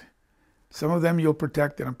persecuted. Some of them you'll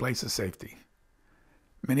protect in a place of safety.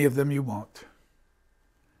 Many of them you won't.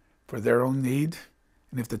 For their own need.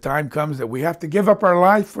 And if the time comes that we have to give up our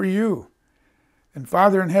life for you, and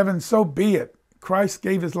Father in heaven, so be it. Christ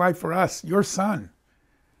gave his life for us, your Son.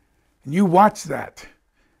 And you watch that.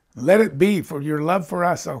 Let it be for your love for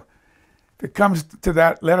us. So if it comes to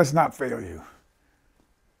that, let us not fail you.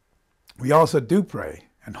 We also do pray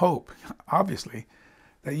and hope, obviously,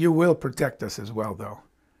 that you will protect us as well, though.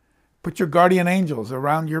 Put your guardian angels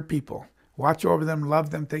around your people. Watch over them, love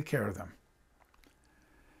them, take care of them.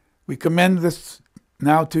 We commend this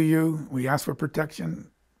now to you. We ask for protection.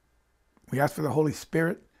 We ask for the Holy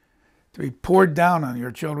Spirit to be poured down on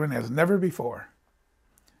your children as never before.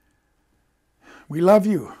 We love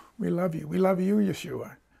you. We love you. We love you,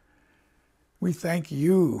 Yeshua. We thank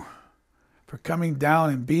you for coming down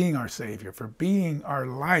and being our Savior, for being our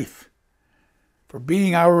life, for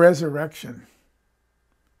being our resurrection.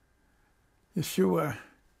 Yeshua,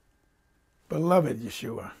 beloved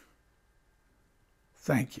Yeshua,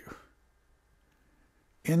 thank you.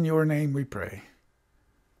 In your name we pray.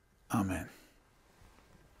 Amen.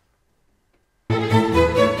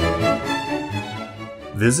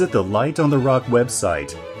 Visit the Light on the Rock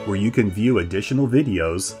website, where you can view additional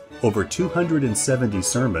videos, over 270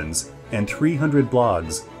 sermons, and 300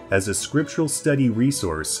 blogs as a scriptural study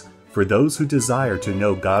resource for those who desire to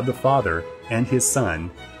know God the Father and His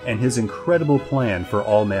Son and His incredible plan for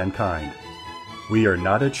all mankind. We are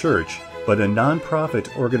not a church, but a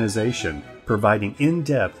non-profit organization providing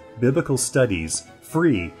in-depth biblical studies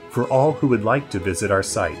free for all who would like to visit our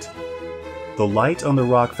site. The Light on the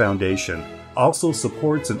Rock Foundation also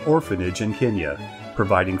supports an orphanage in Kenya,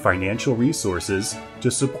 providing financial resources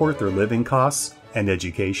to support their living costs and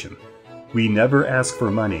education. We never ask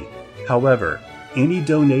for money. However, any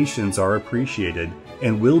donations are appreciated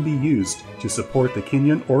and will be used to support the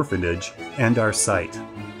Kenyan orphanage and our site.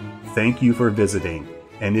 Thank you for visiting,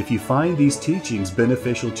 and if you find these teachings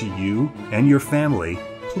beneficial to you and your family,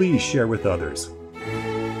 please share with others.